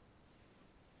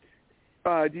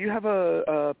 Do you have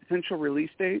a potential release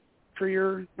date for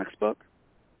your next book?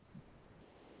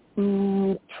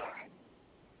 Potential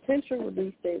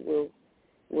release date will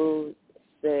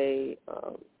say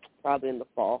probably in the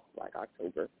fall, like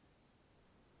October.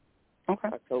 Okay.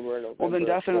 October and November. Well, then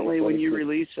definitely when you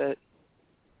release it,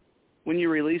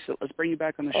 let's bring you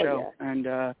back on the show, and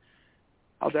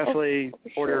I'll definitely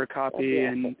order a copy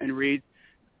and read.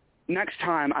 Next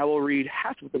time, I will read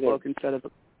half of the book instead of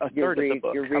a third of the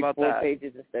book. You'll How read about 4 that?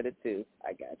 pages instead of 2.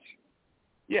 I got you.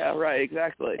 Yeah, right,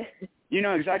 exactly. You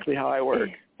know exactly how I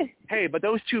work. Hey, but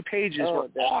those 2 pages were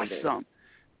awesome.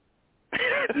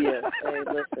 Yeah, hey,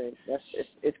 listen,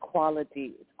 it's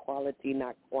quality. It's quality,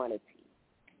 not quantity.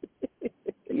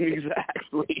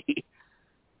 Exactly.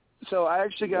 So I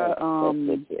actually got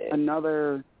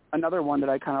another one that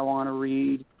I kind of want to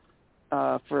read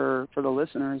for the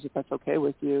listeners, if that's okay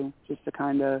with you, just to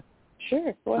kind of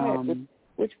sure. Go ahead.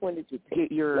 Which one did you pick?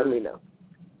 Let me know.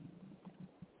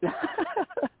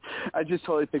 I just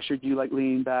totally pictured you, like,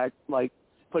 leaning back, like,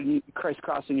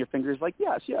 crisscrossing your fingers, like,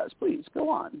 yes, please, go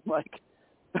on. Like,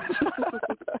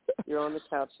 you're on the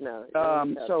couch now.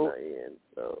 So.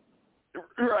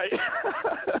 Right.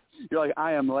 You're like,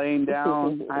 I am laying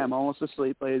down. I am almost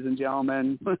asleep, ladies and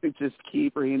gentlemen. Just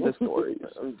keep reading the stories.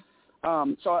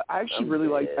 So I actually really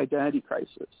like Identity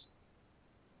Crisis.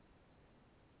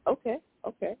 Okay.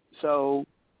 So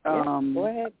go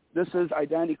ahead. This is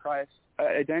Identity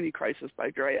Crisis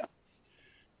by Drea.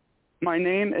 My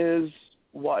name is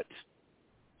what?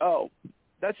 Oh,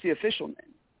 that's the official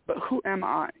name. But who am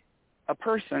I? A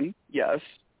person, yes,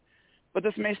 but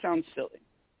this may sound silly.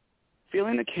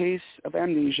 Feeling a case of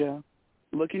amnesia,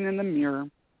 looking in the mirror,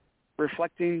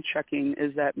 reflecting, checking,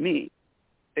 is that me?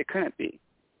 It couldn't be.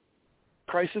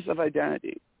 Crisis of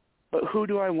identity. But who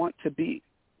do I want to be?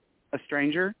 A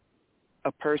stranger?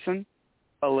 A person?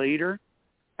 A leader?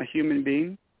 A human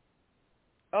being?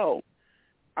 Oh,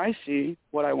 I see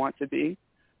what I want to be.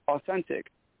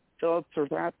 Authentic.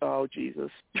 Philanthropic. Oh,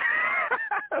 Jesus.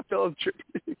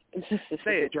 Say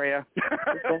it, Drea.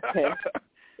 It's okay.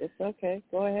 It's okay.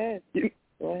 Go ahead.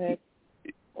 Go ahead.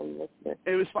 I'm listening.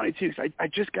 It was funny, too, because I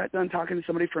just got done talking to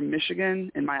somebody from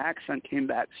Michigan, and my accent came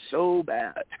back so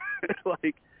bad.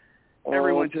 Like,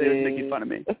 everyone today was making fun of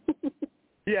me.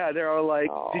 Yeah, they're all like,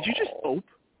 did you just oop?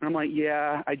 And I'm like,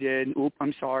 yeah, I did. Oop,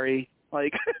 I'm sorry.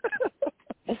 Like,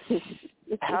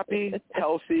 happy,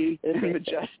 healthy, and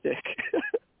majestic.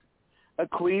 A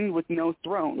queen with no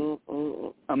throne.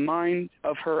 A mind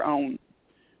of her own.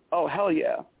 Oh, hell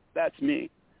yeah, that's me.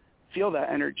 Feel that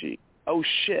energy. Oh,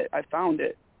 shit, I found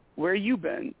it. Where you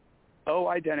been? Oh,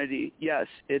 identity. Yes,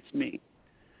 it's me.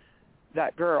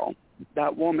 That girl,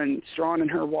 that woman, strong in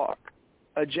her walk.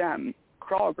 A gem.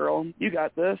 Crawl, girl. You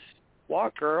got this.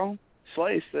 Walk, girl.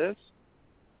 Slay, sis.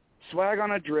 Swag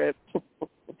on a drip.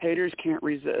 Haters can't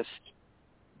resist.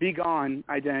 Be gone,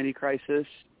 identity crisis.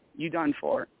 You done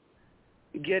for.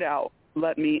 Get out.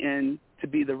 Let me in to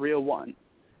be the real one.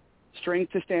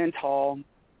 Strength to stand tall.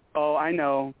 Oh, I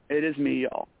know. It is me,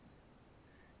 y'all.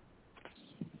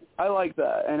 I like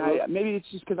that, and maybe it's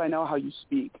just because I know how you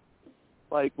speak.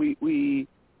 Like we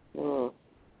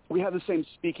have the same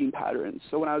speaking patterns.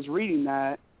 So when I was reading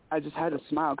that, I just had to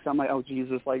smile because I'm like, oh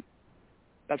Jesus, like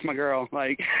that's my girl.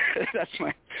 Like that's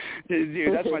my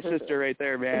sister right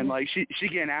there, man. Like she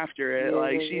getting after it.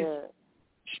 Like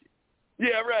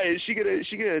yeah, right. She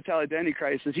gonna tell identity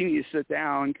crisis he needs to sit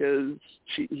down because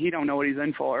he don't know what he's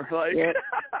in for. Like,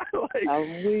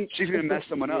 like she's gonna mess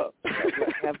someone up.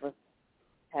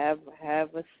 Have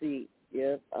a seat.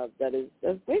 Yes,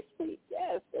 that's basically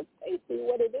that's basically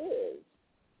what it is.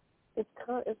 It's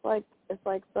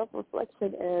like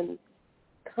self-reflection and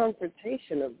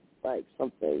confrontation of like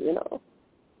something, you know,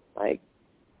 like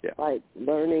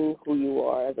learning who you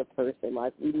are as a person.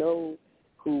 Like we know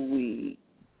who we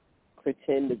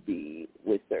pretend to be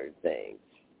with certain things,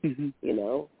 you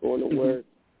know, going to work,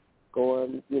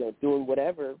 doing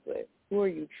whatever. But who are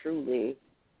you truly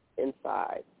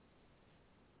inside?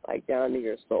 Like down to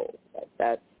your soul. Like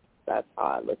that's how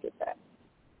I look at that.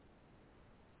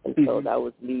 And so that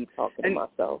was me talking to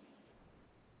myself.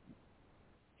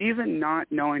 Even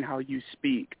not knowing how you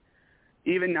speak,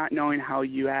 even not knowing how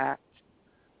you act,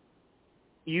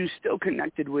 you still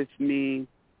connected with me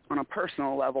on a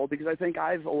personal level because I think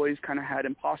I've always kind of had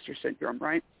imposter syndrome,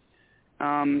 right?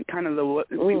 We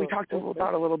talked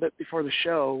about a little bit before the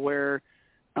show where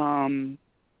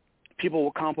people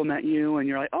will compliment you and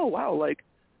you're like, oh, wow, like,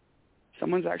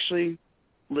 someone's actually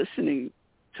listening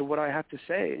to what I have to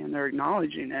say, and they're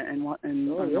acknowledging it and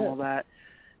all that.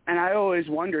 And I always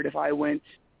wondered if I went,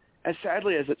 as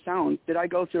sadly as it sounds, did I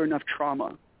go through enough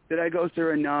trauma? Did I go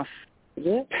through enough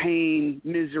pain,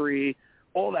 misery,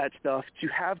 all that stuff to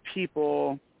have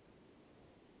people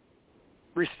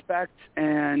respect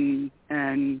and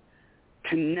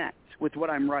connect with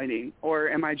what I'm writing, or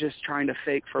am I just trying to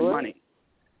fake for money?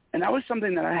 And that was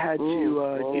something that I had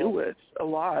to deal with a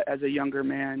lot as a younger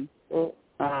man.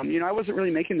 I wasn't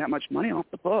really making that much money off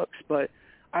the books, but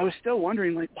I was still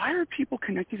wondering, like, why are people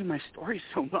connecting to my story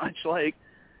so much? Like,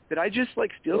 did I just,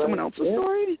 like, steal someone else's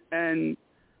story? And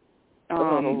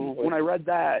when I read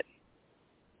that,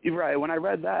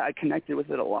 I connected with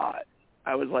it a lot.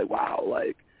 I was like, wow,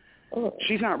 like,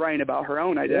 she's not writing about her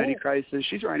own identity crisis.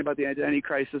 She's writing about the identity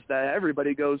crisis that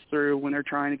everybody goes through when they're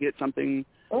trying to get something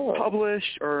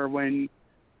published or when,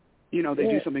 they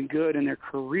do something good in their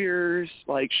careers.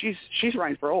 Like, she's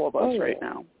writing for all of us right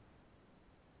now.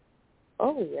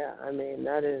 Oh, yeah. I mean,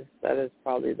 that is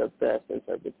probably the best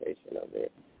interpretation of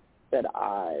it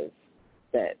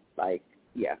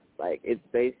it's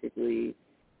basically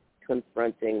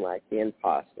confronting, like, the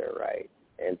imposter, right,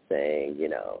 and saying,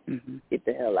 get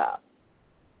the hell out.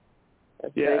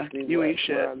 That's basically you ain't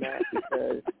shit. Where I'm at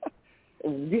because,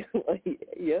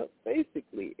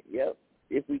 basically.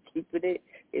 If we keeping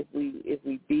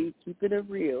it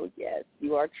real, yes,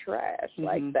 you are trash.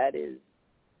 Like that is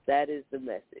the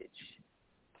message.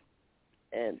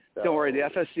 And so, don't worry, the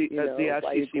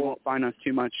FCC won't fine us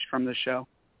too much from the show.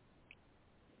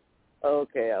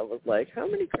 Okay, I was like, how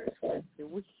many curse words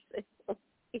did we say?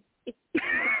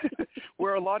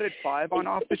 We're allotted 5 on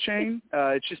Off the Chain.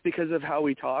 It's just because of how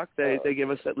we talk. They give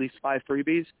us at least 5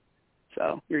 freebies,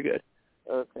 so you're good.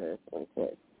 Okay.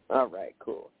 All right,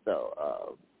 cool.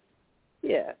 So,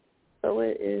 So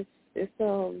it's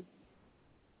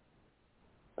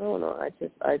I don't know.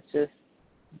 I just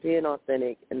being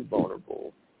authentic and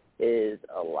vulnerable is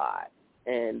a lot,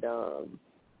 and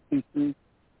you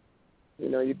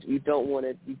don't want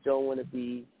to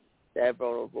be that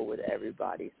vulnerable with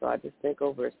everybody. So I just think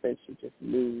over a sense you just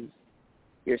lose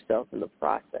yourself in the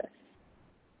process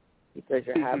because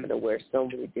you're having to wear so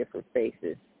many different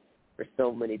faces for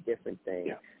so many different things.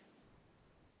 Yeah.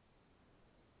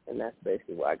 And that's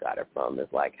basically where I got it from.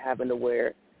 It's like having to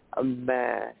wear a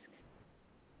mask,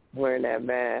 wearing that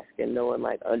mask and knowing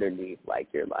like underneath like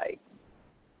you're like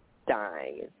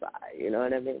dying inside. You know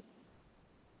what I mean?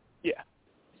 Yeah.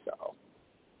 So.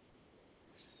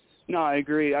 No, I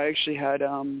agree. I actually had,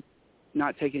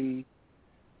 not taking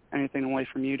anything away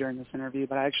from you during this interview,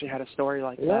 but I actually had a story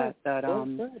like that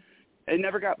it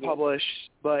never got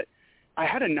published, but I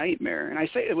had a nightmare, and I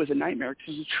say it was a nightmare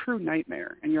because it was a true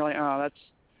nightmare. And you're like, oh, that's,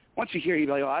 once you hear it,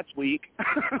 you're like, oh, that's weak.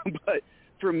 But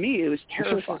for me, it was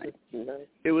terrifying.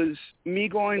 It was me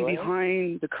going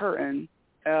behind the curtain,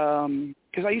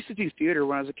 because I used to do theater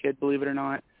when I was a kid, believe it or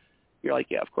not. You're like,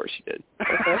 yeah, of course you did.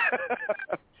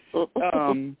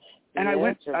 And I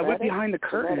went behind the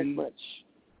curtain.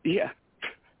 Yeah,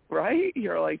 right?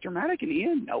 You're like, dramatic and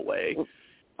Ian? No way.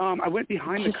 I went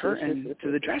behind the curtain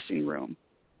to the dressing room.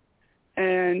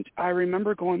 And I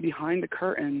remember going behind the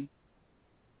curtain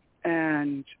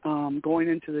and going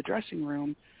into the dressing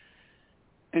room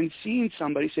and seeing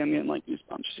somebody. See, I'm getting like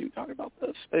goosebumps just even talking about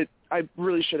this. I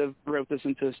really should have wrote this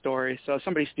into a story. So if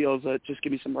somebody steals it, just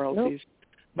give me some royalties. Nope.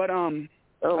 But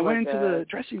I went into the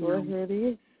dressing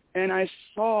room and I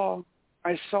saw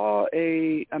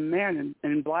a man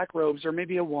in black robes, or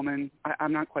maybe a woman.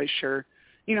 I'm not quite sure.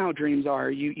 You know how dreams are.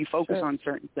 You focus on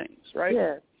certain things, right?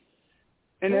 Yeah.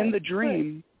 And in the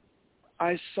dream,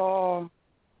 I saw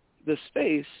this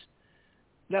face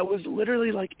that was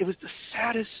literally like, it was the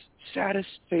saddest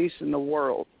face in the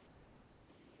world.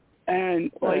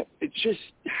 And like, it's just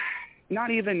not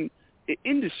even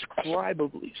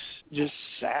indescribably just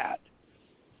sad.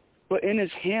 But in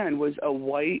his hand was a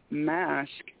white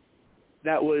mask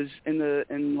that was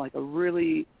in like a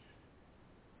really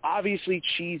obviously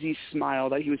cheesy smile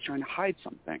that he was trying to hide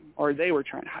something, or they were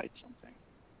trying to hide something.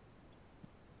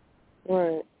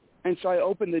 Right. And so I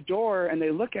opened the door, and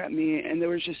they look at me, and there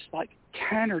was just like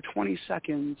 10 or 20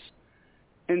 seconds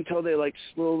until they like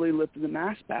slowly lifted the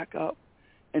mask back up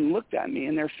and looked at me,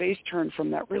 and their face turned from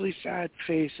that really sad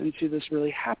face into this really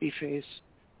happy face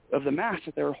of the mask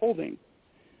that they were holding.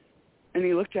 And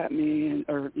he looked at me,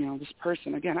 or this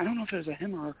person, again, I don't know if it was a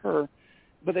him or a her,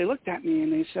 but they looked at me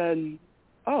and they said,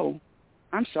 "Oh,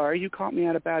 I'm sorry, you caught me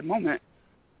at a bad moment.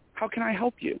 How can I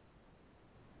help you?"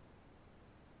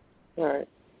 Right.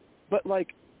 But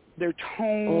like their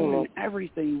tone and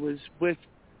everything was with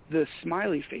the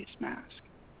smiley face mask.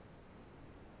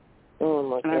 Oh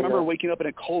my God. And I remember waking up in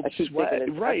a cold sweat.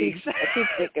 Right. I keep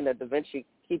thinking of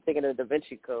Da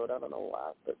Vinci Code. I don't know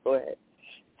why, but go ahead.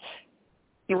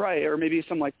 Right, or maybe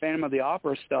some like Phantom of the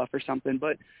Opera stuff or something.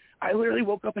 But I literally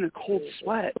woke up in a cold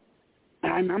sweat.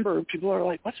 And I remember people are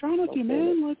like, "What's wrong with you,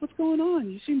 man? Like, what's going on?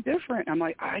 You seem different." I'm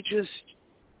like, I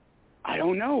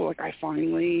don't know. Like, I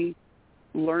finally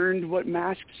learned what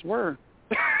masks were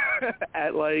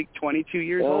at like 22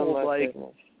 years old. Like,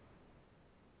 goodness.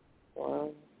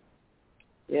 Wow.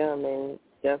 Yeah, I mean,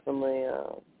 definitely.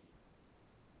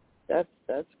 That's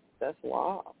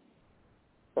wild.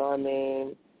 So I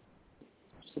mean,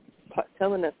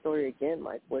 telling that story again,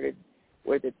 like, where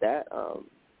did that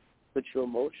put you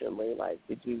emotionally? Like,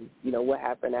 did you what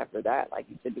happened after that? Like,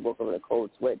 you said you woke up in a cold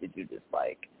sweat. Did you just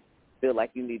like feel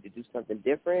like you need to do something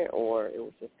different, or it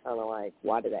was just kind of like,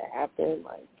 why did that happen?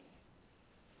 Like,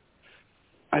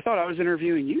 I thought I was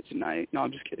interviewing you tonight. No,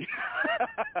 I'm just kidding.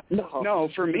 No,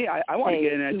 for me, I want to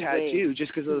get in a tattoo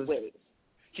just because of.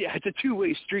 Yeah, it's a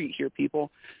two-way street here, people.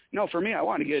 No, for me, I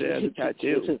want to get it as a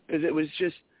tattoo because it was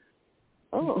just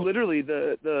literally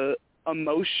the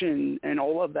emotion and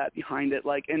all of that behind it.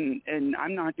 Like, and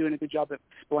I'm not doing a good job of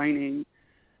explaining,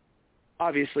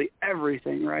 obviously,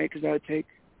 everything, right? Because that would take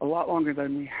a lot longer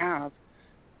than we have.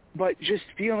 But just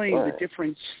feeling the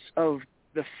difference of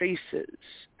the faces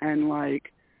and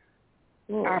like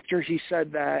after he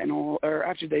said that and all, or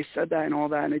after they said that and all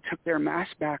that, and they took their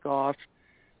mask back off,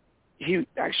 they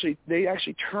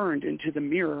actually turned into the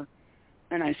mirror,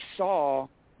 and I saw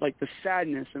like the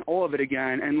sadness and all of it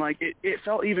again, and like it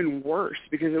felt even worse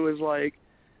because it was like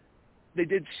they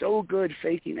did so good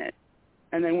faking it,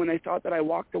 and then when they thought that I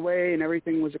walked away and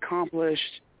everything was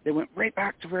accomplished, they went right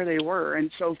back to where they were. And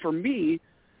so for me,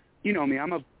 you know me,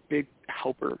 I'm a big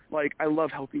helper. Like, I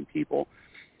love helping people.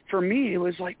 For me, it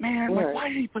was like, man, like, why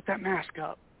did he put that mask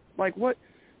up? Like, what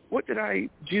did I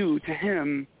do to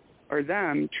him or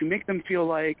them to make them feel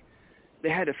like they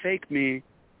had to fake me?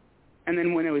 And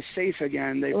then when it was safe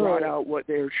again, they brought out what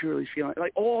they were truly feeling.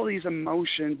 Like, all these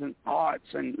emotions and thoughts,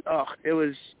 and it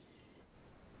was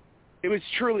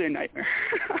truly a nightmare.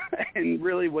 And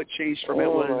really what changed from it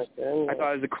was I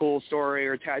thought it was a cool story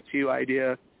or tattoo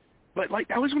idea. But, like,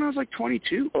 that was when I was, like,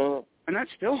 22. And that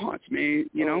still haunts me,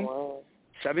 you know,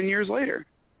 7 years later.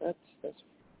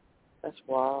 That's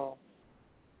wild.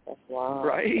 That's wild.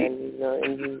 Right? And,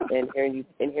 and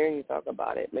hearing you talk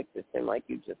about it makes it seem like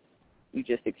you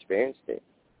just experienced it.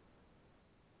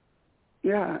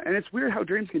 Yeah, and it's weird how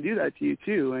dreams can do that to you,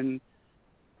 too. And,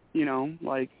 you know,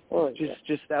 like,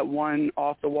 just that one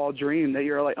off-the-wall dream that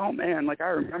you're like, oh, man, like, I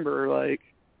remember, like,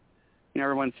 you know,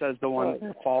 everyone says the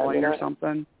one falling or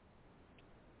something.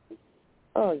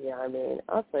 Oh, yeah, I mean,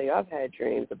 I'll tell you, I've had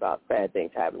dreams about bad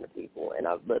things happening to people, and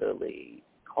I've literally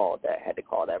had to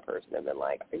call that person and been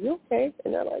like, are you okay?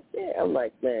 And they're like, yeah. I'm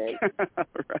like, man,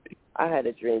 right. I had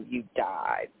a dream you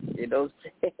died. You know what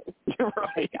I'm saying? You're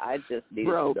right. Like, I just need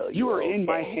to know you were okay. in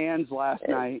my hands last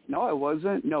night. No, I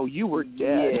wasn't. No, you were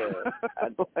dead. Yeah.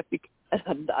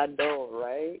 I know,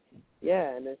 right?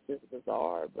 Yeah, and it's just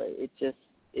bizarre, but it just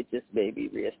made me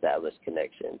reestablish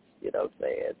connections, you know what I'm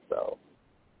saying? So,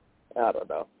 I don't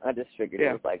know. I just figured it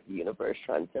was like the universe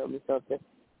trying to tell me something.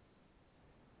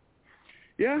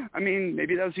 Yeah, I mean,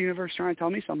 maybe that was the universe trying to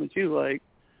tell me something too. Like,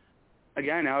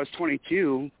 again, I was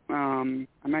 22. I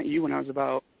met you when I was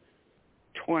about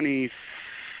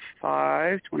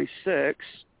 25, 26.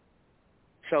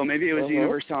 So maybe it was the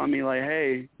universe telling me, like,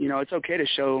 hey, you know, it's okay to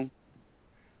show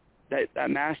that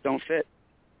mask don't fit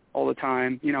all the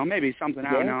time. You know, maybe something,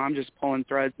 I don't know. I'm just pulling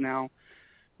threads now.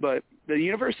 But the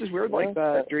universe is weird like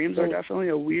that. Dreams are definitely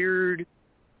a weird,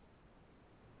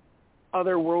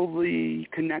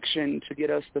 otherworldly connection to get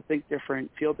us to think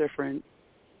different, feel different,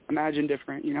 imagine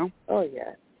different, you know? Oh,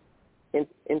 yeah.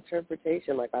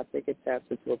 Interpretation, like, I think it taps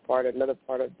into another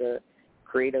part of the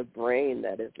creative brain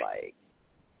that is like,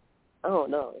 I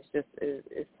don't know.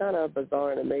 It's kind of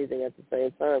bizarre and amazing at the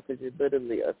same time because you're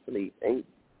literally asleep and,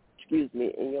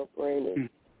 and your brain is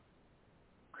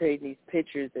creating these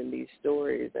pictures and these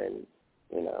stories and,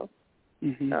 you know,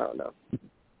 I don't know.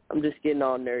 I'm just getting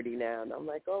all nerdy now, and I'm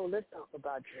like, oh, let's talk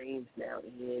about dreams now,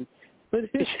 Ian.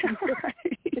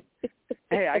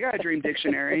 Hey, I got a dream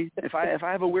dictionary. If I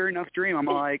have a weird enough dream, I'm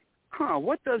like,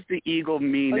 what does the eagle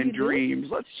mean in dreams?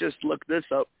 Let's just look this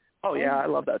up. Oh, yeah, I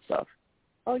love that stuff.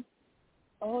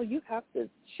 Oh, you have to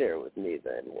share with me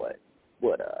then what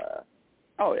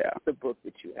the book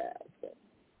that you have.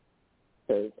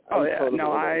 Totally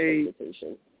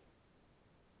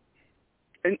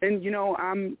And you know,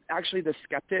 I'm actually the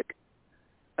skeptic,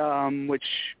 which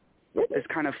is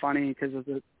kind of funny because of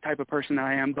the type of person that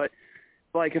I am. But,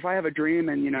 like, if I have a dream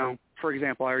and, you know, for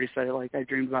example, I already said it, like, I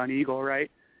dreamed about an eagle,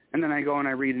 right? And then I go and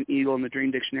I read an eagle in the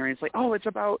dream dictionary. It's like, oh, it's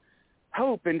about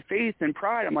hope and faith and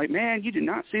pride. I'm like, man, you did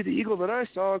not see the eagle that I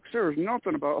saw because there was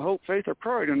nothing about hope, faith, or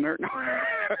pride in there.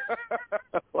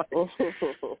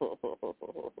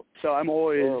 So I'm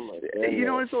always, you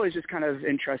know, it's always just kind of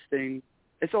interesting.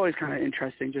 It's always kind of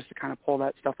interesting just to kind of pull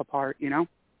that stuff apart, you know?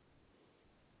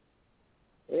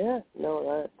 Yeah,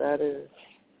 no, that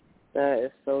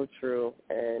is so true.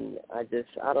 And I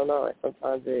don't know.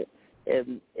 Sometimes it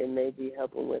may be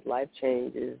helping with life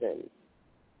changes and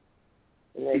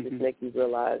it may just make you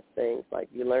realize things. Like,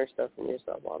 you learn stuff from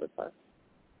yourself all the time.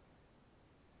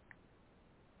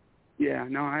 Yeah,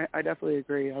 no, I definitely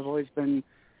agree. I've always been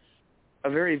a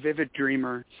very vivid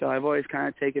dreamer, so I've always kind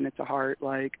of taken it to heart,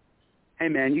 like, hey,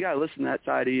 man, you got to listen to that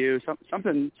side of you.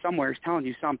 Something somewhere is telling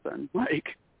you something.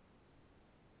 Like,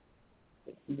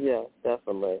 yeah,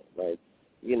 definitely. Like,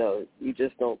 you know, you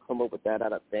just don't come up with that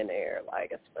out of thin air,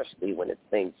 like, especially when it's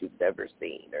things you've never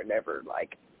seen or never,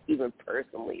 like, even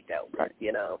personally dealt with,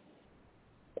 you know?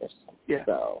 Yeah.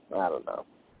 So, I don't know.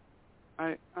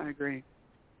 I agree.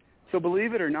 So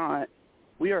believe it or not,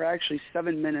 we are actually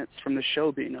 7 minutes from the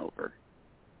show being over.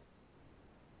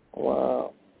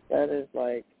 Wow. That is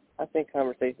like, I think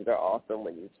conversations are awesome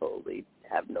when you totally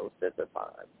have no sense of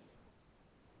time.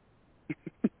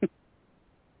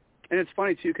 And it's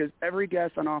funny, too, because every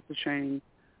guest on Off the Chain,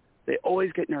 they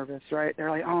always get nervous, right?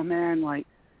 They're like, oh, man, like,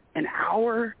 an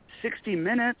hour, 60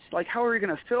 minutes? Like, how are we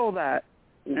going to fill that?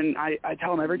 And I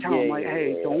tell them every time, I'm like,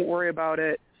 hey, don't worry about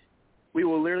it. We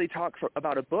will literally talk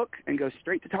about a book and go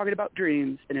straight to talking about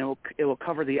dreams, and it will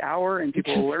cover the hour, and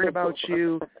people will learn about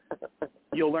you.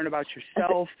 You'll learn about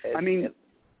yourself. I mean,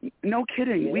 no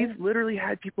kidding. Yeah. We've literally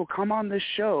had people come on this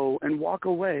show and walk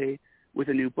away with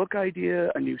a new book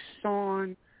idea, a new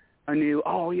song, a new,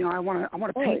 I want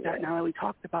to paint that now that we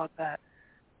talked about that.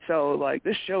 So, like,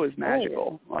 this show is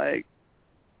magical. Like,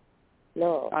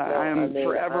 I am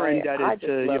forever indebted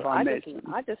to Yvonne Mason.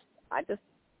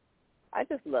 I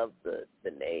just love the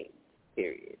name,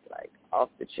 period. Like, Off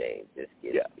the Chain just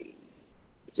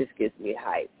gets me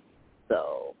hyped.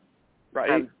 So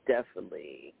I'm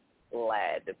definitely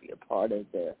glad to be a part of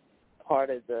the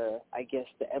I guess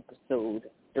the episode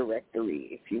directory,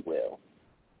 if you will.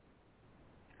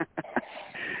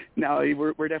 No,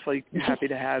 we're definitely happy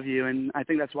to have you, and I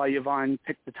think that's why Yvonne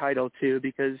picked the title too,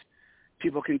 because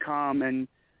people can come and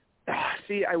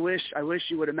see. I wish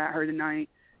you would have met her tonight,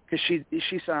 because she's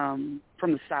from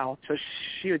the South, so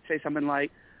she would say something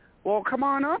like, "Well, come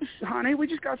on up, honey. We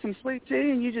just got some sweet tea,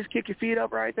 and you just kick your feet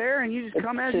up right there, and you just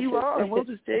come as you are, and we'll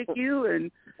just take you, and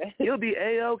you'll be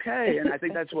A-okay." And I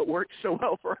think that's what worked so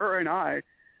well for her and I.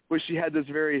 where she had this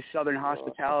very southern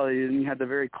hospitality, and you had the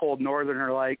very cold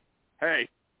northerner like, hey,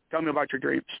 tell me about your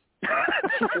dreams. I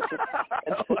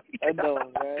know,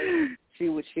 right? She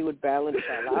would balance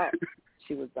y'all out.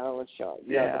 She would balance y'all.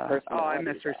 Yeah. I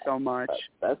miss her so much.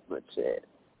 That's legit.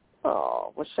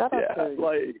 Oh, well, shout out to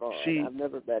Yvonne. I've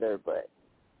never met her, but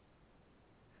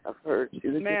I've heard she's a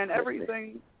good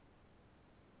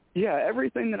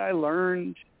everything that I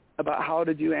learned about how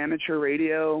to do amateur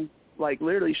radio, like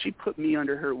literally she put me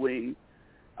under her wing.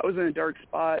 I was in a dark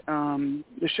spot.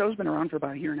 The show's been around for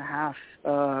about a year and a half,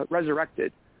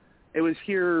 Resurrected. It was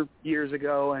here years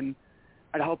ago, and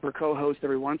I'd help her co-host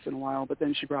every once in a while, but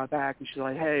then she brought it back, and she's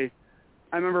like, hey,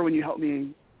 I remember when you helped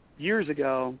me years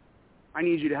ago. I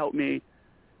need you to help me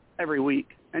every week.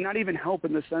 And not even help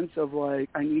in the sense of, like,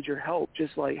 I need your help.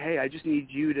 Just like, hey, I just need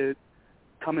you to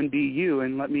come and be you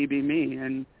and let me be me.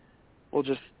 And we'll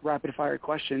just rapid-fire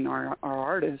question our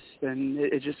artist, and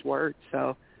it just worked.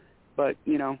 So, but,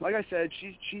 you know, like I said,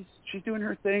 she's doing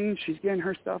her thing. She's getting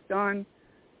her stuff done.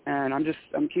 And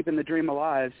I'm keeping the dream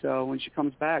alive. So when she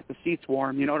comes back, the seat's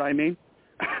warm. You know what I mean?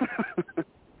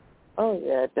 Oh,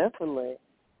 yeah, definitely.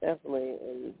 Definitely.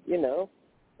 And, you know,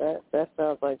 that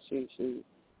sounds like it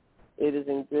is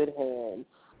in good hands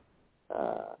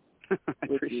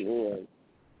with you in.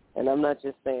 And I'm not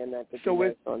just saying that to be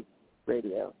nice on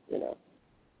radio, you know.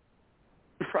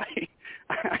 Right.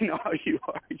 I know how you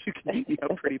are. You can beat me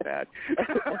up pretty bad.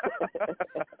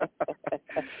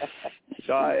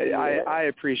 So I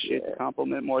appreciate the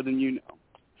compliment more than you know.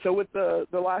 So with the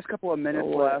last couple of minutes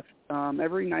left,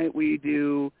 every night we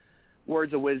do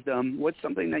words of wisdom. What's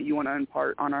something that you want to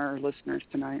impart on our listeners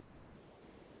tonight?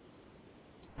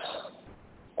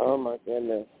 Oh, my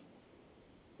goodness.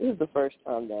 This is the first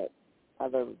time that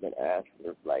I've ever been asked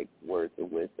for, like, words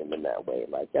of wisdom in that way.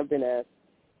 Like, I've been asked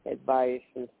advice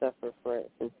and stuff from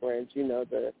friends. You know,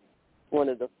 one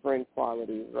of the friend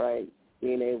qualities, right?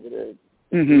 Being able to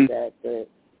do that. But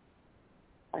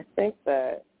I think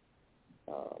that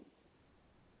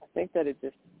it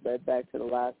just led back to the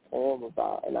last poem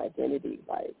about an identity.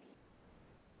 Like,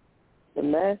 the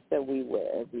mask that we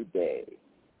wear every day,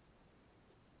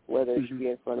 whether it should be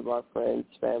in front of our friends,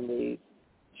 family,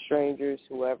 strangers,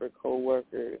 whoever,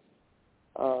 co-workers,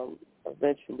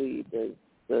 eventually the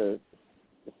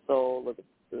soul of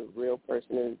the real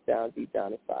person is deep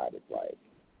down inside is like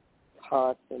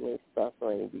constantly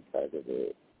suffering because of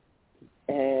it.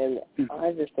 And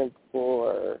I just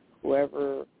implore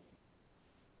whoever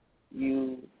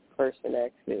you, person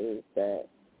X, is that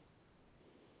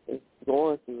is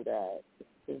going through that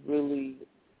to really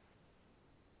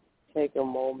take a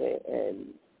moment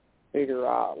and figure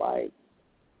out, like,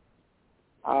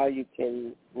 how you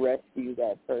can rescue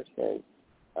that person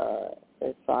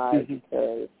inside,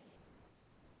 because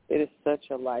it is such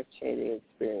a life-changing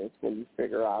experience when you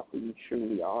figure out who you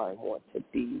truly are and want to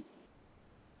be.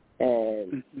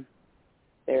 And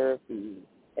therapy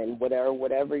and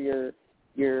whatever your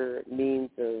means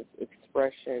of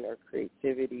expression or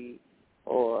creativity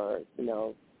or, you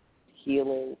know,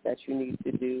 healing that you need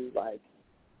to do, like,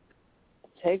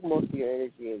 take most of your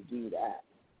energy and do that.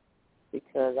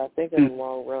 Because I think in the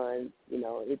long run, you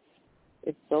know, it's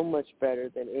so much better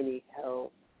than any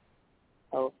health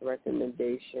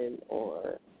recommendation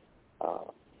or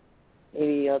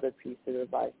any other piece of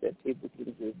advice that people can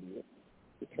give you.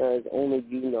 Because only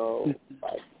you know,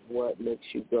 like, what makes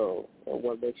you go and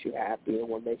what makes you happy and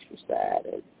what makes you sad.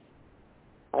 And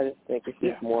I just think it's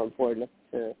just more important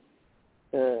to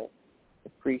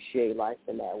appreciate life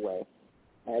in that way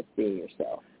as being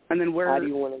yourself. And then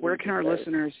where can our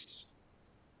listeners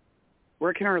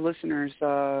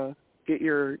get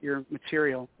your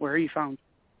material? Where are you found?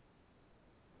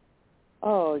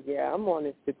 Oh, yeah, I'm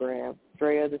on Instagram,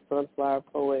 Drea the Sunflower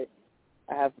Poet.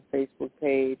 I have a Facebook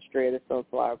page, Drea the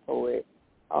Sunflower Poet.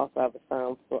 I also have a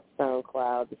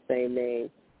SoundCloud, the same name,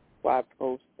 where I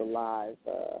post the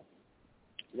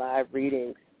live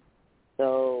readings.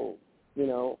 So, you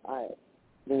know,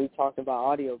 when we talked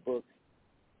about audiobooks,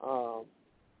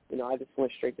 you know, I just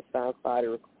went straight to SoundCloud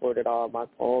and recorded all of my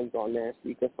poems on there, so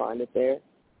you can find it there.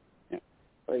 Yeah.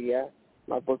 So, yeah,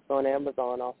 my book's on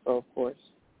Amazon also, of course,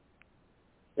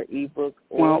 for ebook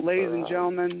or ladies and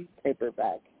gentlemen,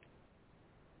 paperback.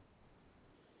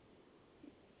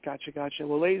 Gotcha.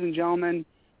 Well, ladies and gentlemen,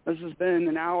 this has been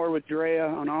an hour with Drea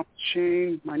on Off the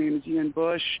Chain. My name is Ian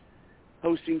Bush,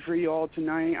 hosting for you all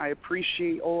tonight. I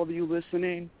appreciate all of you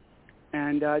listening,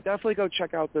 and definitely go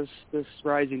check out this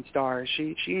rising star.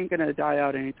 She ain't gonna die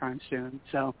out anytime soon.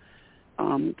 So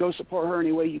go support her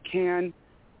any way you can,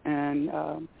 and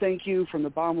thank you from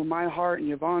the bottom of my heart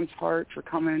and Yvonne's heart for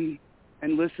coming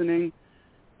and listening.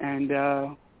 And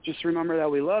just remember that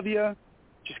we love you.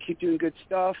 Just keep doing good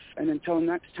stuff. And until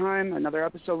next time, another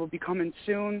episode will be coming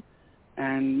soon.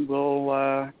 And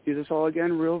we'll do this all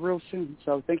again real soon.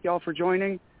 So thank you all for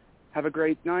joining. Have a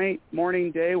great night,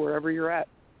 morning, day, wherever you're at.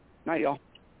 Night, y'all.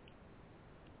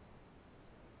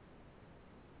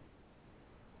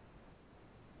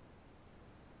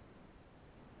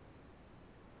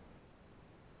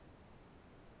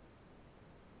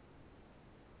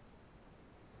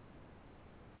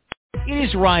 It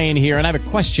is Ryan here, and I have a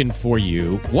question for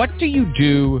you. What do you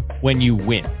do when you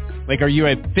win? Like, are you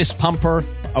a fist pumper,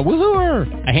 a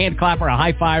woohooer, a hand clapper, a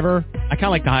high fiver? I kind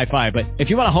of like the high five, but if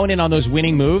you want to hone in on those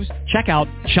winning moves, check out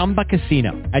Chumba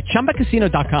Casino. At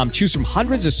ChumbaCasino.com, choose from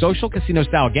hundreds of social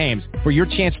casino-style games for your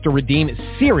chance to redeem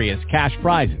serious cash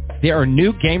prizes. There are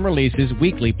new game releases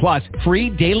weekly, plus free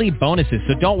daily bonuses.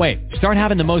 So don't wait. Start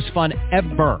having the most fun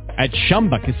ever at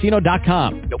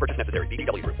ChumbaCasino.com. No purchase necessary.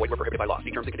 VGW Group. Void where prohibited by law.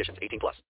 See terms and conditions. 18+.